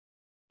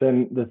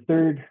 Then the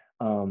third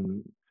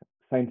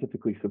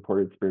scientifically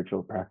supported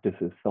spiritual practice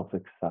is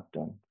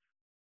self-acceptance.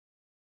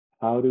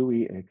 How do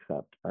we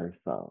accept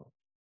ourselves?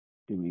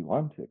 Do we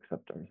want to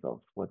accept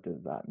ourselves? What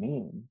does that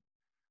mean?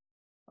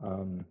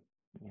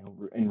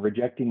 In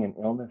rejecting an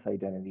illness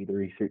identity, the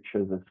research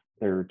shows us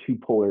there are two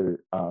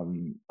polar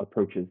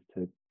approaches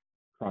to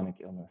chronic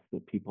illness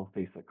that people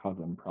face that cause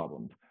them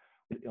problems.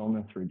 With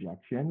illness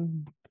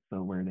rejection,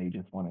 so where they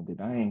just want to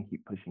deny and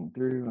keep pushing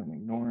through and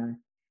ignore,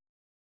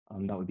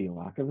 that would be a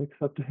lack of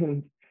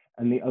acceptance.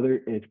 And the other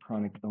is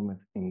chronic illness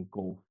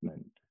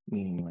engulfment,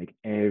 meaning like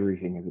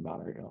everything is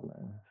about our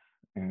illness.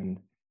 And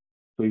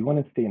so we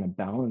want to stay in a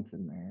balance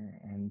in there,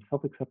 and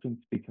self-acceptance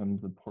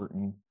becomes an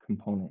important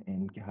component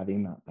in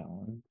having that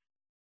balance.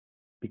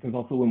 Because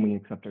also when we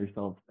accept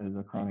ourselves as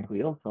a chronically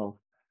ill self,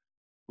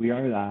 we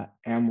are that,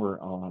 and we're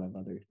a lot of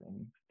other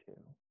things too.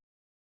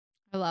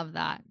 I love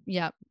that.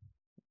 Yep.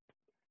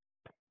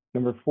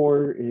 Number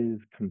 4 is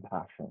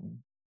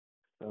compassion.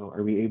 So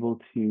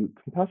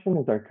compassion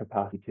is our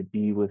capacity to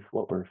be with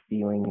what we're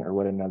feeling or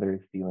what another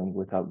is feeling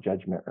without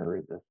judgment or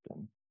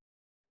resistance.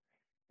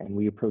 And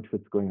we approach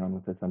what's going on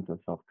with a sense of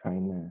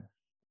self-kindness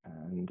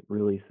and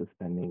really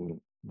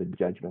suspending the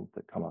judgments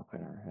that come up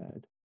in our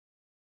head.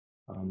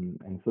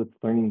 And so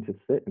it's learning to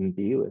sit and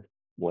be with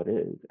what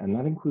is. And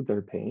that includes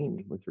our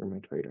pain with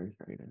rheumatoid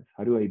arthritis.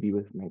 How do I be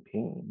with my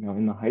pain? Now,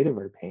 in the height of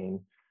our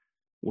pain,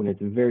 when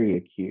it's very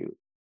acute,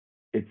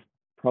 it's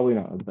probably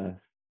not the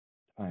best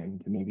time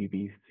to maybe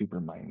be super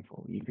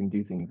mindful. You can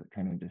do things that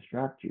kind of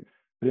distract you.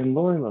 But in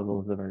lower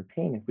levels of our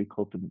pain, if we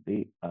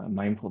cultivate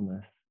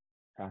mindfulness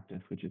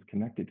practice, which is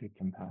connected to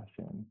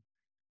compassion,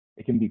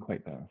 it can be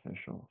quite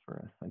beneficial for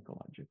us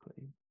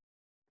psychologically.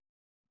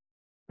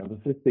 Now, the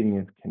fifth thing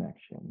is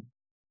connection.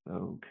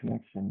 So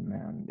connection,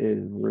 man,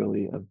 is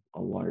really a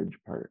large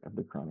part of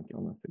the chronic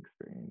illness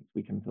experience.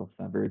 We can feel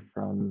severed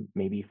from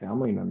maybe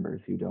family members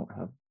who don't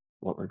have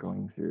what we're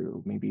going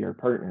through, maybe our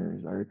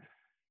partners, our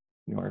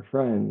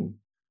friends.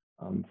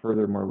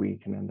 Furthermore, we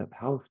can end up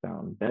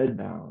housebound,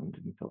 bedbound,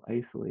 and feel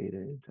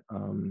isolated.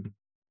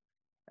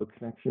 So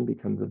connection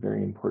becomes a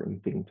very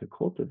important thing to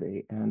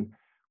cultivate. And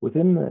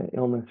within the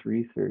illness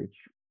research,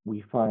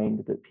 we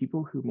find that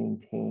people who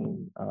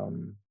maintain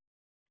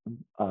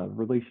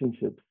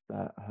relationships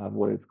that have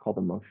what is called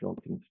emotional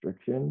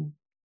constriction.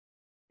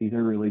 These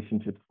are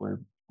relationships where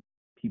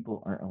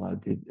people aren't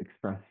allowed to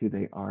express who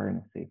they are in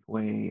a safe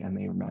way, and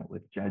they are met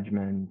with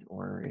judgment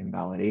or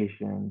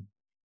invalidation.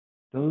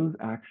 Those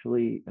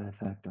actually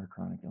affect our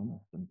chronic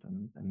illness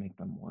symptoms and make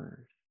them worse.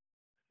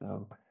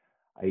 So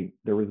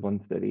there was one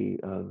study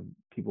of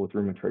people with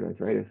rheumatoid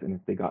arthritis, and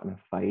if they got in a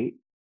fight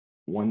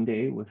one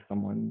day with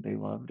someone they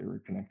loved or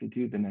were connected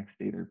to, the next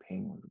day their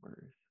pain was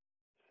worse.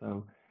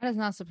 So that is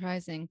not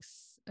surprising,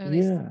 or at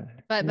least, yeah,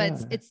 but yeah.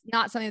 it's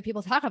not something that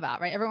people talk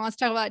about, right? Everyone wants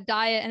to talk about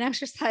diet and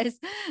exercise,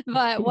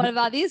 but what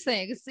about these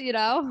things,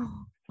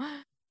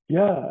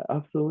 Yeah,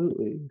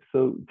 absolutely.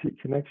 So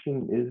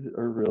connection is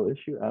a real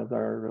issue, as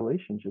are our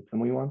relationships.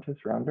 And we want to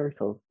surround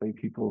ourselves by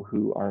people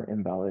who aren't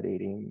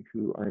invalidating,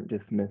 who aren't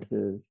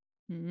dismissive.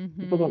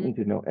 People don't Mm-hmm. need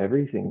to know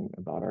everything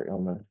about our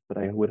illness, but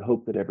I would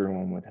hope that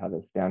everyone would have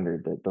a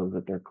standard that those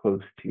that they're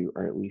close to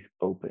are at least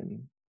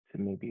open to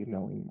maybe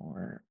knowing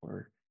more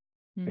or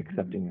Mm-hmm.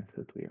 accepting us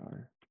as we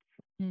are.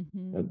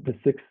 Mm-hmm. The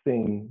sixth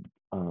thing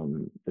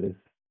that is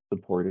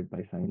supported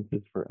by science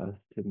is for us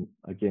to,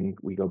 again,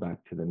 we go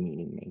back to the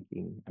meaning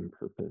making and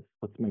purpose.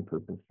 What's my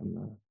purpose in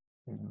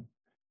the,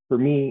 for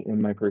me in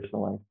my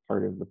personal life,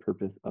 part of the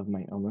purpose of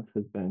my illness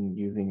has been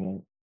using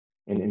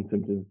it in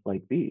instances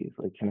like these.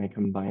 Like, can I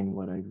combine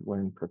what I've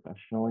learned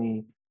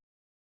professionally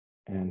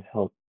and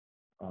help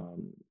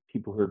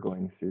people who are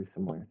going through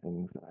similar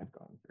things that I've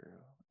gone through?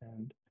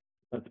 And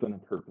that's been a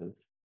purpose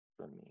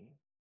for me.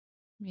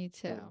 Me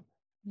too. So,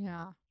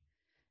 Yeah.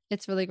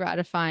 It's really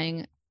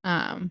gratifying.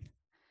 And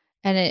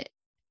it,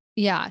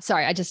 yeah,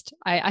 sorry, I just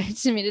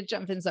didn't mean to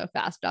jump in so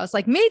fast, but I was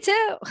like, me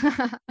too.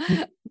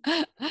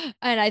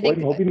 And I well, think,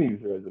 I'm hoping these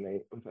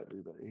resonate with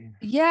everybody.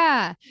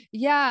 yeah,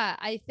 yeah,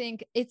 I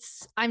think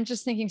I'm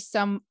just thinking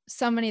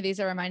so many of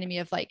these are reminding me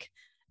of like,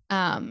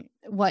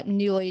 what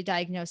newly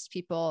diagnosed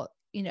people,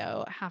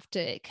 have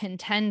to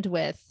contend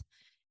with.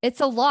 It's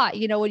a lot,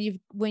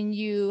 when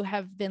you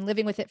have been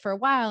living with it for a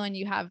while and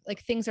you have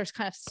like, things are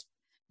kind of,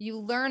 you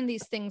learn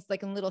these things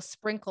like in little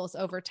sprinkles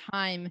over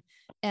time.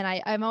 And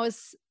I'm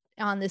always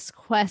on this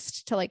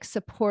quest to like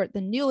support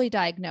the newly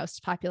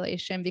diagnosed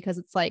population, because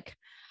it's like,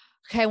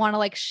 okay, I want to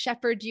like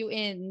shepherd you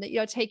in,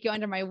 take you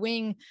under my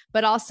wing.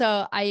 But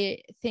also I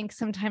think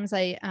sometimes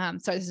sorry,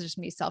 this is just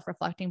me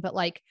self-reflecting, but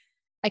like,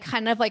 I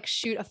kind of like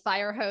shoot a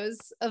fire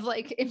hose of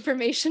like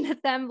information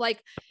at them. Like,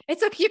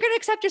 it's okay, you're going to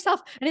accept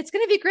yourself and it's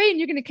going to be great and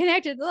you're going to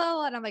connect it.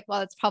 And I'm like,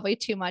 well, it's probably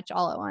too much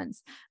all at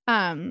once.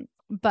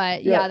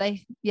 But Yeah.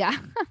 yeah.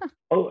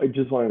 Oh, I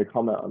just wanted to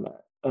comment on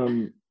that.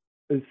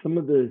 Some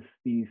of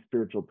these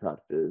spiritual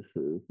practices,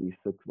 these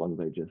six ones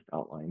I just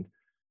outlined,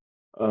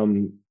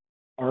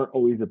 aren't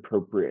always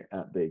appropriate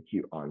at the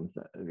acute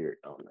onset of your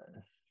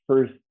illness.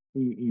 First,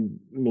 you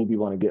maybe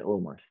want to get a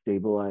little more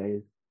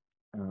stabilized.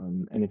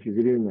 And if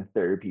you're doing a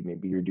therapy,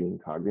 maybe you're doing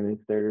cognitive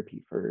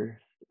therapy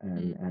first,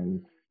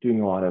 and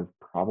doing a lot of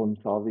problem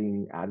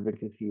solving,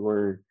 advocacy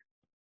work,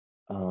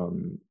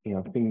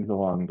 things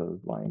along those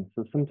lines.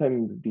 So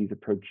sometimes these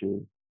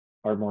approaches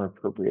are more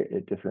appropriate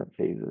at different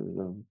phases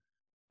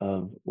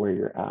of where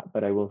you're at.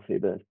 But I will say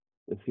this: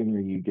 the sooner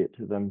you get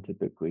to them,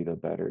 typically the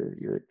better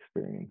your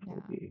experience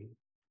will be.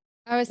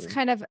 I was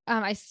kind of,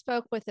 I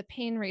spoke with a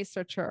pain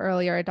researcher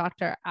earlier,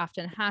 Dr.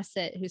 Afton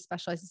Hassett, who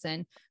specializes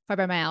in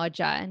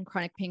fibromyalgia and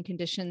chronic pain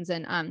conditions.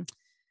 And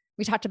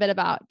we talked a bit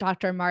about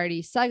Dr.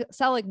 Marty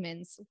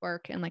Seligman's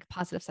work in like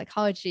positive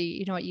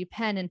psychology, at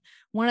UPenn. And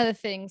one of the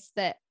things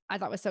that I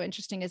thought was so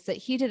interesting is that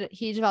he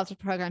developed a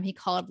program he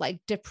called like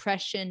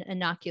depression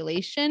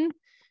inoculation,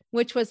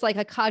 which was like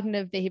a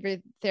cognitive behavior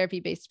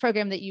therapy based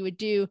program that you would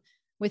do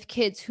with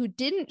kids who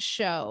didn't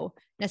show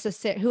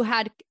who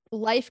had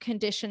life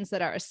conditions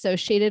that are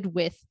associated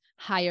with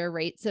higher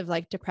rates of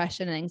like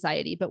depression and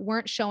anxiety, but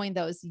weren't showing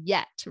those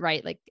yet,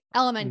 right? Like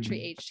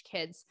elementary aged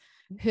kids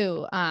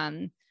who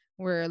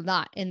were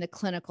not in the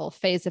clinical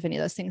phase of any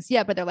of those things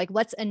yet, but they're like,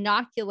 let's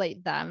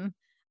inoculate them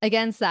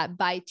against that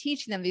by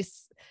teaching them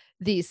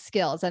these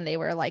skills. And they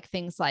were like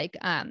things like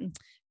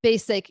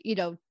basic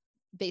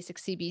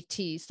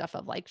CBT stuff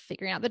of like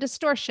figuring out the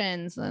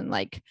distortions and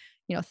like,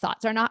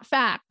 thoughts are not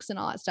facts and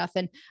all that stuff.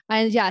 And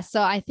yeah,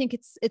 so I think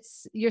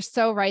it's, you're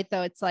so right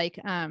though. It's like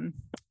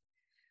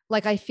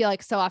I feel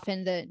like so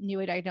often the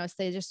newly diagnosed,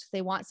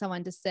 they want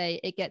someone to say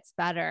it gets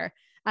better.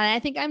 And I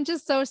think I'm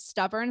just so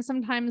stubborn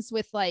sometimes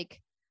with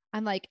like,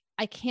 I'm like,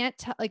 I can't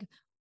tell, like,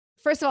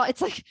 first of all, it's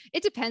like,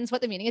 it depends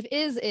what the meaning of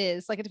is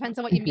like, it depends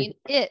on what you mean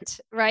it,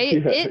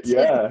 right?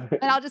 Yeah.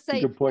 And I'll just say,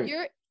 good point.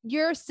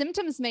 your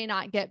symptoms may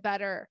not get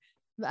better.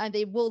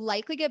 They will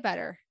likely get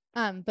better,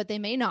 but they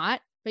may not.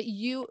 But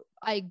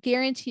I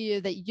guarantee you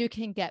that you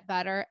can get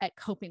better at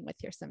coping with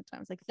your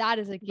symptoms. Like that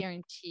is a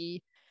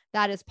guarantee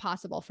that is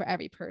possible for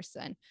every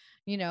person,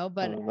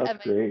 but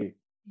that's great.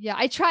 Yeah,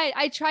 I try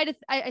to,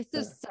 I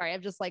just, sorry,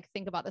 I'm just like,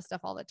 think about this stuff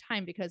all the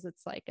time because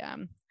it's like,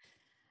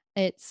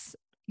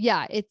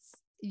 yeah,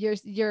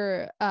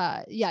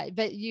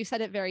 but you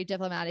said it very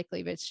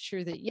diplomatically, but it's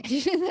true that,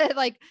 that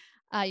like,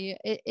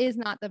 it is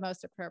not the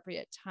most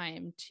appropriate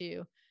time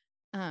to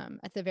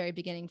at the very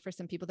beginning for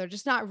some people. They're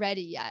just not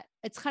ready yet.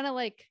 It's kind of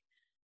like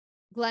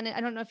Glennon.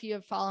 I don't know if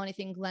you follow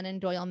anything Glennon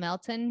Doyle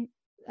Melton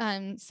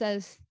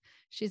says.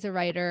 She's a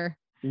writer.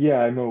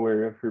 Yeah, I'm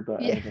aware of her,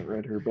 but Yeah. I haven't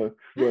read her book.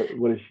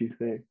 What does she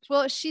say?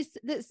 Well,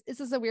 this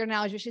is a weird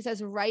analogy. She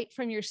says, write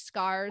from your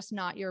scars,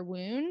 not your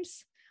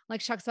wounds.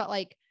 Like, she talks about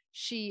like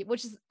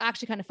which is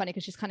actually kind of funny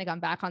because she's kind of gone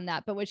back on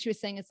that. But what she was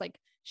saying is like,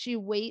 she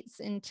waits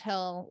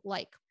until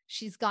like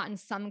she's gotten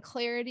some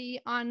clarity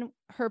on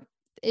her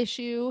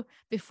issue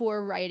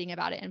before writing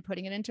about it and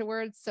putting it into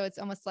words. So it's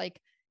almost like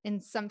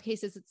in some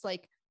cases, it's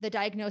like the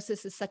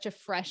diagnosis is such a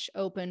fresh,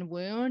 open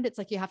wound. It's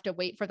like you have to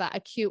wait for that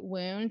acute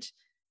wound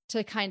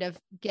to kind of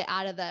get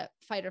out of the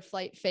fight or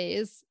flight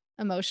phase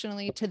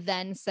emotionally to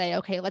then say,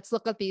 okay, let's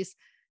look at these,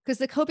 because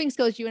the coping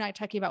skills you and I are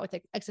talking about with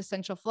the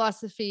existential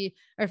philosophy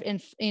or in,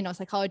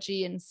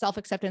 psychology and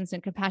self-acceptance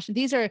and compassion,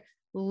 these are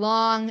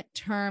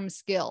long-term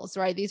skills,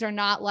 right? These are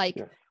not like,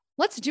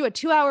 let's do a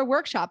 2-hour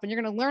workshop and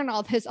you're going to learn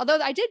all this. Although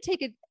I did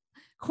take a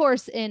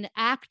course in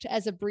ACT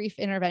as a brief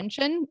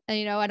intervention.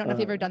 And, I don't know if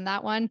you've ever done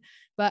that one,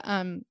 but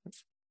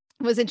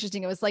it was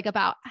interesting. It was like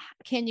about,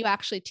 can you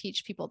actually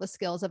teach people the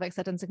skills of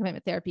acceptance and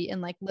commitment therapy in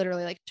like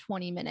literally like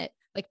 20-minute,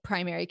 like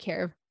primary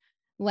care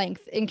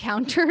length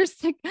encounters.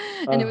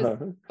 And it was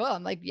cool.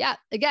 I'm like, yeah,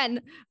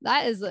 again,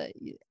 that is a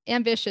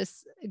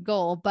ambitious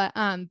goal, but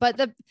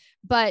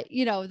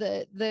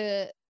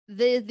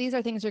these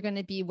are things you're going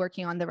to be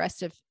working on the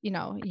rest of,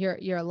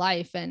 your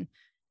life. And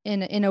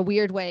in a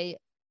weird way,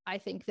 I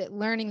think that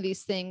learning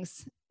these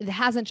things, it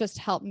hasn't just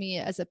helped me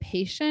as a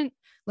patient,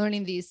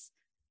 learning these,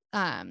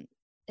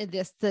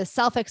 the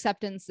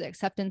self-acceptance, the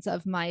acceptance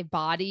of my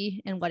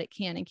body and what it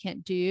can and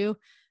can't do,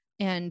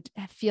 and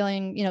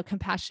feeling,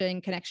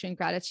 compassion, connection,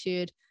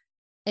 gratitude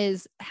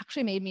is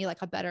actually made me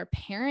like a better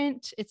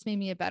parent. It's made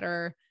me a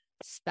better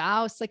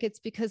spouse. Like, it's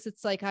because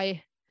it's like,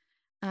 it's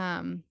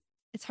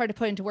hard to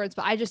put into words,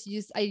 but I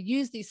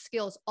use these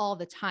skills all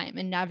the time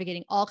in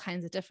navigating all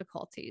kinds of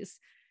difficulties,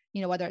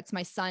 whether it's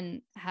my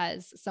son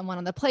has someone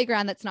on the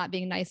playground that's not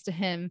being nice to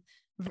him,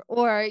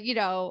 or, you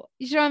know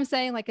what I'm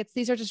saying? Like,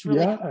 these are just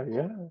really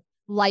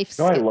life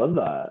skills. No, I love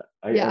that.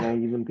 And I Yeah.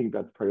 even think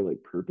that's part of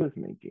like purpose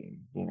making,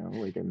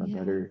 like I'm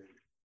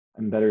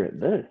better at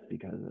this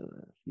because of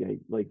this. Yeah.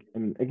 Like,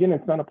 and again,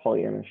 it's not a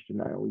Pollyannish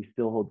denial. We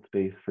still hold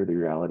space for the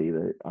reality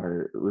that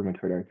our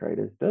rheumatoid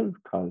arthritis does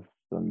cause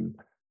some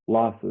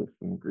losses,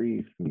 some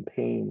grief, some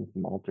pain,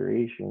 some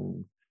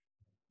alterations.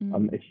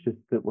 It's just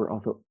that we're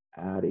also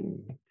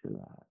adding to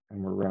that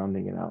and we're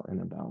rounding it out in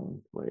a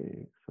balanced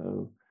way.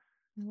 So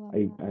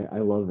I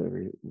love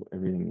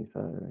everything you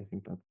said. I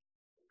think that's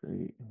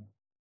great.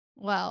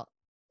 Well,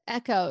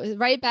 echo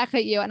right back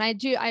at you. And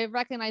I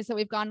recognize that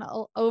we've gone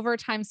over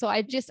time. So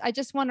I just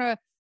want to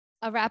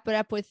wrap it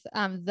up with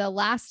the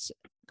last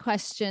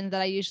question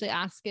that I usually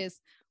ask is,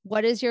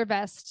 what is your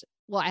best?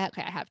 Well, I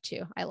have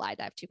two. I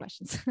lied. I have two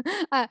questions.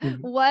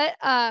 What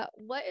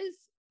is,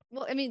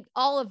 well, I mean,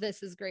 all of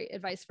this is great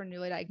advice for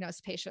newly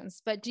diagnosed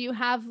patients, but do you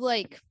have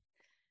like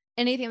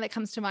anything that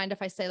comes to mind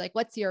if I say like,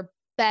 what's your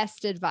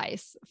best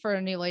advice for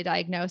newly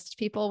diagnosed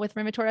people with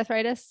rheumatoid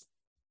arthritis?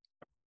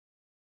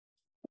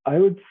 I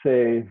would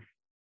say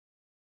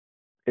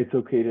it's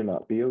okay to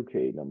not be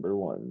okay. Number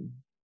one,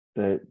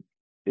 that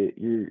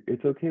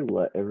it's okay to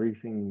let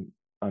everything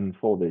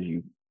unfold as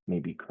you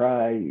maybe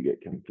cry, you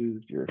get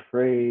confused, you're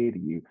afraid,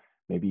 you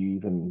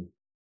even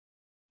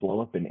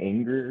blow up in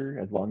anger,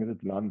 as long as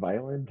it's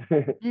nonviolent.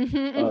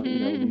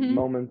 These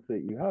moments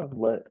that you have,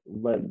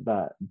 let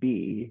that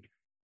be.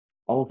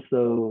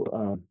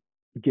 Also,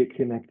 get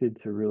connected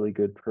to really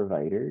good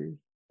providers.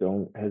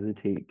 Don't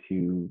hesitate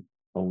to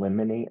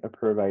eliminate a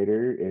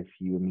provider if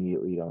you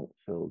immediately don't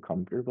feel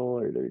comfortable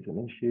or there's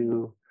an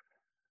issue.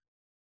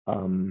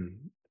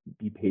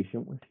 Be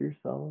patient with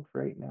yourself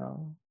right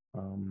now,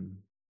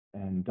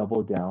 and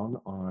double down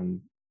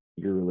on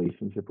your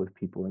relationship with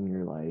people in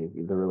your life,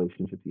 the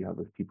relationships you have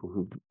with people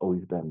who've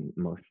always been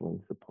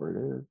emotionally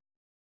supportive.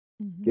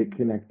 Get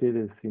connected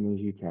as soon as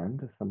you can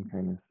to some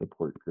kind of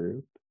support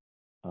group,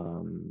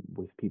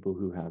 with people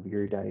who have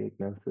your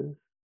diagnosis,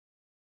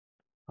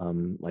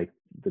 like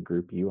the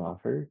group you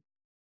offer.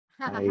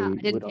 I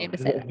didn't aim to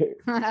say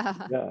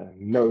that. Yeah,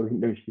 no,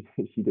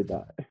 she did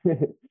that.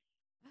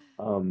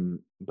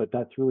 But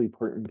that's really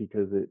important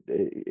because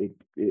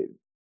it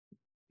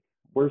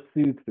we're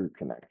soothed through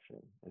connection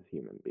as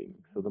human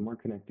beings. So the more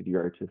connected you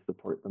are to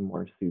support, the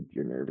more soothed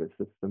your nervous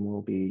system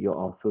will be. You'll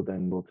also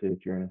then be able to,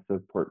 if you're in a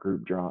support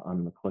group, draw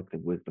on the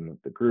collective wisdom of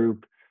the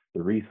group,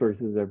 the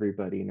resources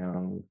everybody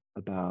knows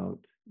about.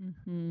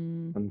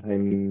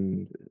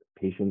 Sometimes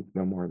patients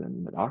know more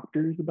than the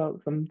doctors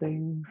about some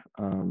things.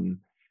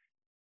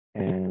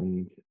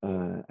 And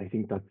I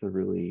think that's a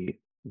really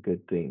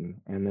good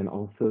thing. And then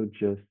also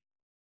just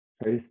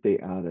try to stay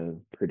out of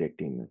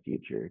predicting the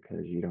future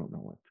because you don't know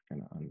what's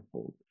going to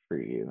unfold for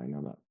you. I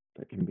know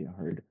that can be a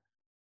hard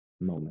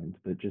moment,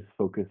 but just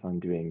focus on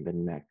doing the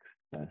next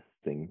best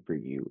thing for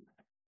you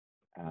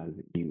as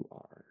you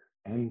are.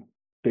 And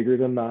bigger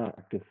than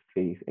that, just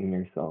faith in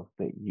yourself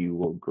that you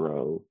will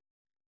grow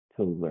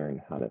to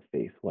learn how to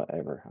face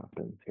whatever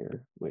happens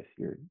here with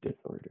your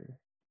disorder.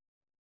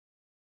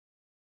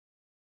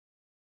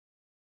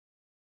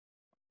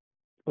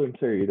 Oh, I'm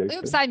sorry.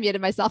 Oops, I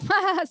muted myself.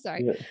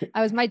 Sorry. Yeah.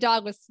 My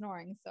dog was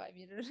snoring, so I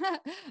muted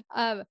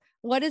it.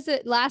 What is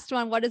it? Last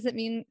one. What does it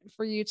mean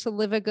for you to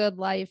live a good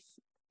life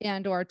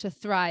and or to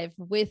thrive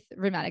with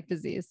rheumatic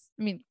disease?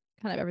 I mean,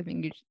 kind of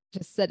everything you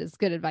just said is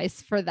good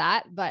advice for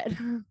that, but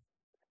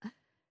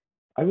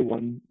I would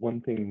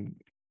one thing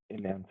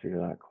in answer to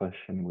that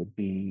question would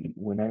be,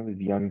 when I was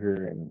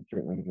younger, and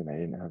certainly when I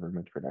didn't have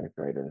rheumatoid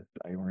arthritis,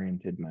 I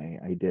oriented my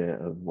idea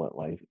of what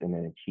life in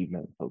an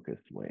achievement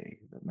focused way.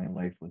 That my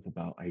life was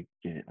about, I'm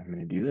going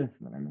to do this,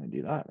 and then I'm going to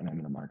do that, and I'm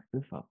going to mark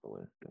this off the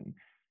list.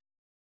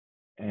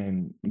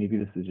 And maybe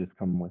this has just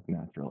come with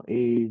natural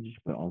age,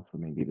 but also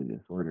maybe the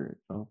disorder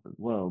itself as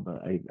well.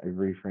 But I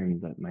reframed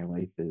that my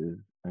life is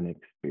an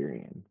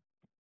experience,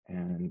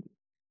 and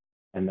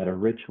that a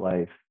rich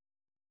life,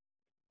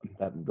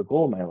 that the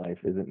goal of my life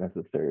isn't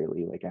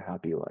necessarily like a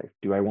happy life.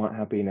 Do I want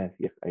happiness?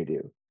 Yes, I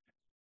do.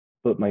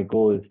 But my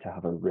goal is to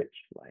have a rich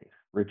life,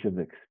 rich of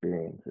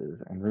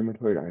experiences. And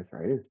rheumatoid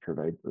arthritis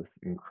provides this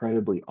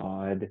incredibly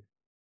odd,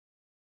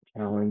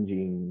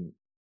 challenging,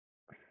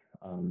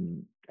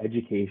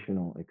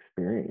 educational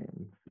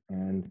experience.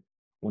 And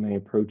when I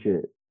approach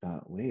it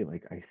that way,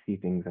 like, I see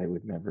things I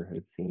would never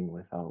have seen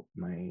without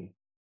my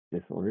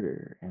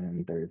disorder.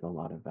 And there's a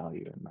lot of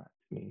value in that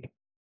to me.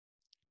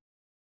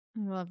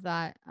 I love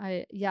that.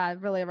 It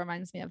really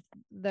reminds me of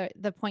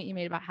the point you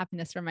made about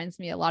happiness. Reminds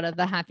me a lot of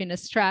The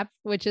Happiness Trap,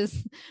 which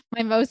is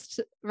my most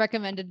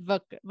recommended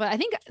book. But I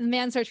think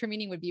Man's Search for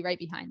Meaning would be right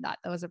behind that.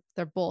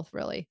 They're both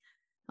really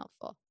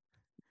helpful.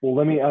 Well,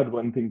 let me add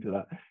one thing to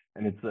that.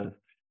 And it's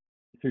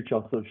research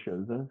also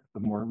shows us the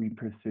more we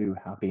pursue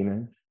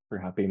happiness for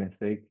happiness'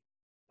 sake,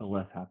 the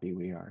less happy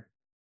we are.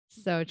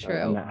 So true.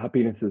 And that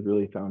happiness is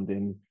really found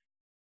in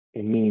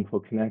meaningful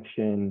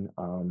connection,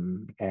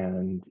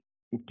 and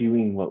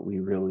doing what we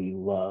really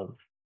love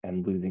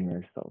and losing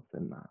ourselves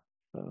in that.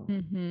 So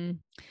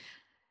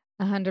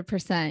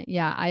 100%.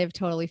 Yeah. I have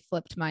totally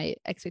flipped my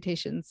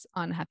expectations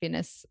on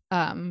happiness.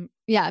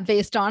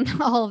 Based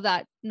on all of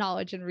that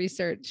knowledge and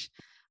research.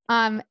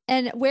 And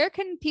where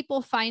can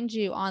people find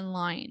you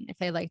online if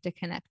they like to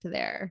connect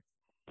there?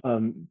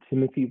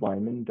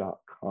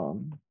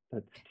 TimothyWeymann.com.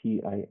 That's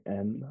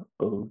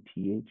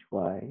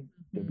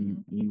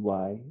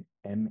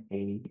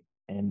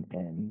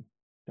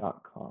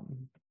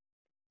TimothyWeymann.com.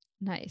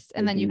 Nice.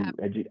 And then you have,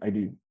 I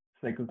do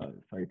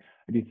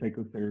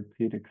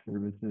psychotherapeutic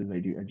services. I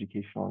do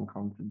educational and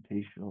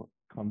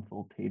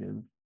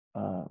consultative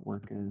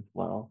work as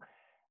well.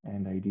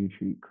 And I do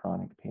treat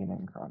chronic pain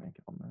and chronic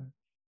illness.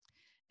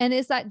 And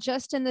is that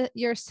just in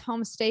your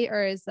home state,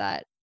 or is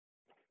that?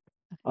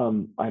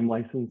 I'm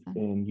licensed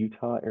in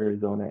Utah,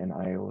 Arizona, and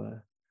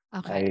Iowa.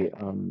 Okay.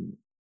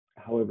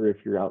 However,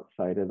 if you're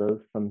outside of those,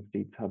 some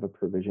states have a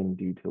provision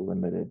due to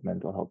limited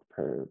mental health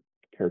care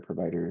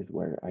providers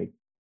where I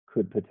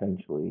could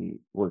potentially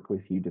work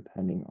with you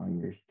depending on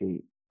your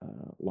state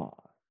law.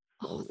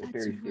 So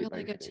that's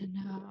really good to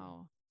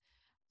know.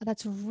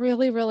 That's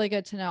really, really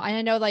good to know. And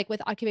I know, like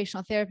with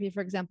occupational therapy,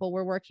 for example,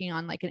 we're working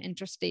on like an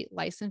interstate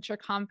licensure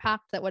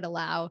compact that would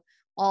allow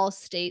all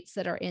states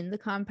that are in the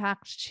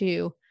compact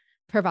to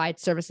provide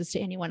services to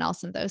anyone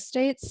else in those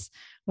states,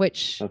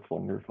 that's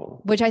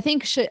wonderful. Which I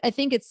think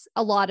it's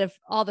a lot of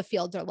all the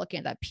fields are looking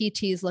at that.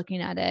 PT's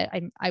looking at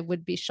it. I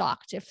would be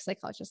shocked if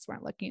psychologists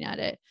weren't looking at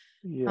it.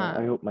 Yeah.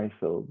 I hope my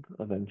field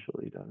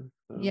eventually does.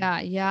 So.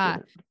 Yeah.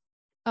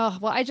 Oh,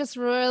 well, I just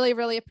really,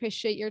 really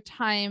appreciate your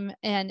time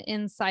and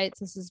insights.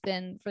 This has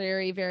been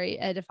very, very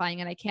edifying.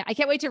 And I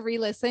can't wait to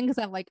re-listen, because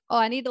I'm like,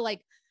 I need to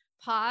like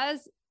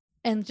pause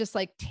and just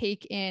like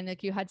take in,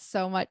 like, you had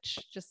so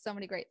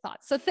many great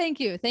thoughts. So thank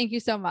you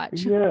so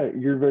much. Yeah,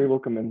 you're very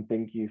welcome. And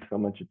thank you so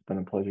much. It's been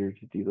a pleasure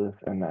to do this.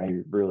 And I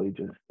really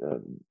just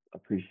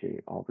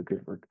appreciate all the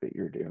good work that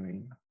you're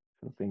doing.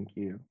 So thank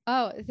you.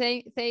 Oh,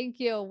 thank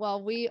you.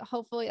 Well, we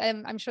hopefully,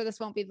 I'm sure this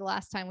won't be the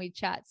last time we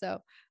chat.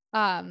 So,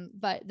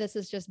 but this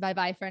is just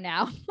bye-bye for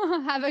now.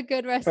 Have a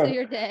good rest of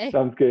your day.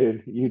 Sounds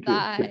good. You too.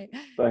 Bye.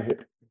 Bye.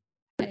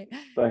 Bye.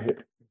 Bye.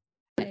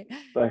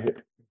 Bye. Bye.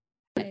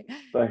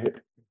 Bye.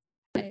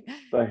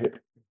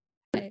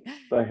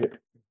 Bye.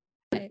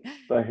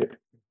 Bye.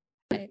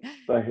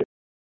 Bye.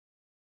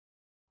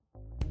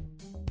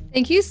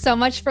 Thank you so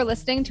much for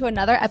listening to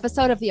another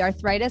episode of the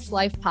Arthritis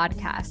Life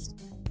Podcast.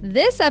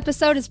 This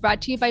episode is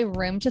brought to you by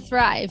Room to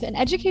Thrive, an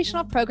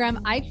educational program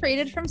I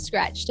created from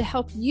scratch to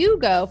help you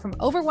go from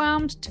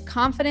overwhelmed to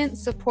confident,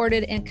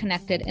 supported, and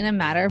connected in a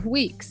matter of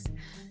weeks.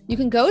 You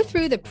can go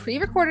through the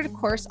pre-recorded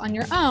course on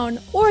your own,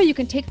 or you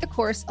can take the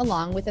course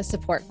along with a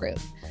support group.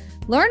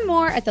 Learn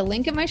more at the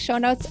link in my show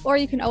notes, or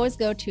you can always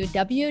go to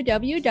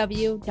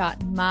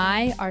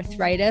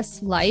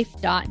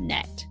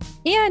www.myarthritislife.net.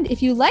 And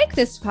if you like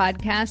this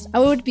podcast, I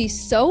would be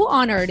so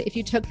honored if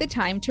you took the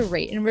time to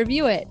rate and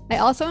review it. I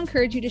also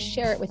encourage you to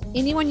share it with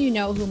anyone you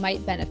know who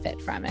might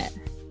benefit from it.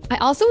 I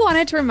also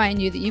wanted to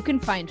remind you that you can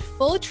find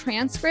full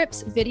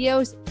transcripts,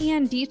 videos,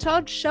 and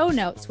detailed show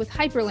notes with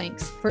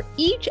hyperlinks for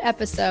each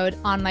episode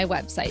on my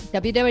website,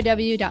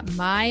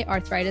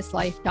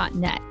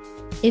 www.myarthritislife.net.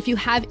 If you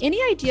have any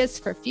ideas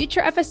for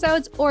future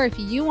episodes, or if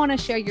you want to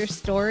share your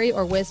story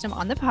or wisdom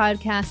on the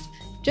podcast,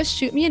 just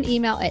shoot me an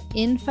email at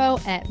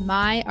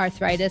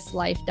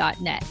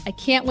info@myarthritislife.net. I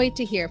can't wait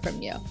to hear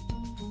from you.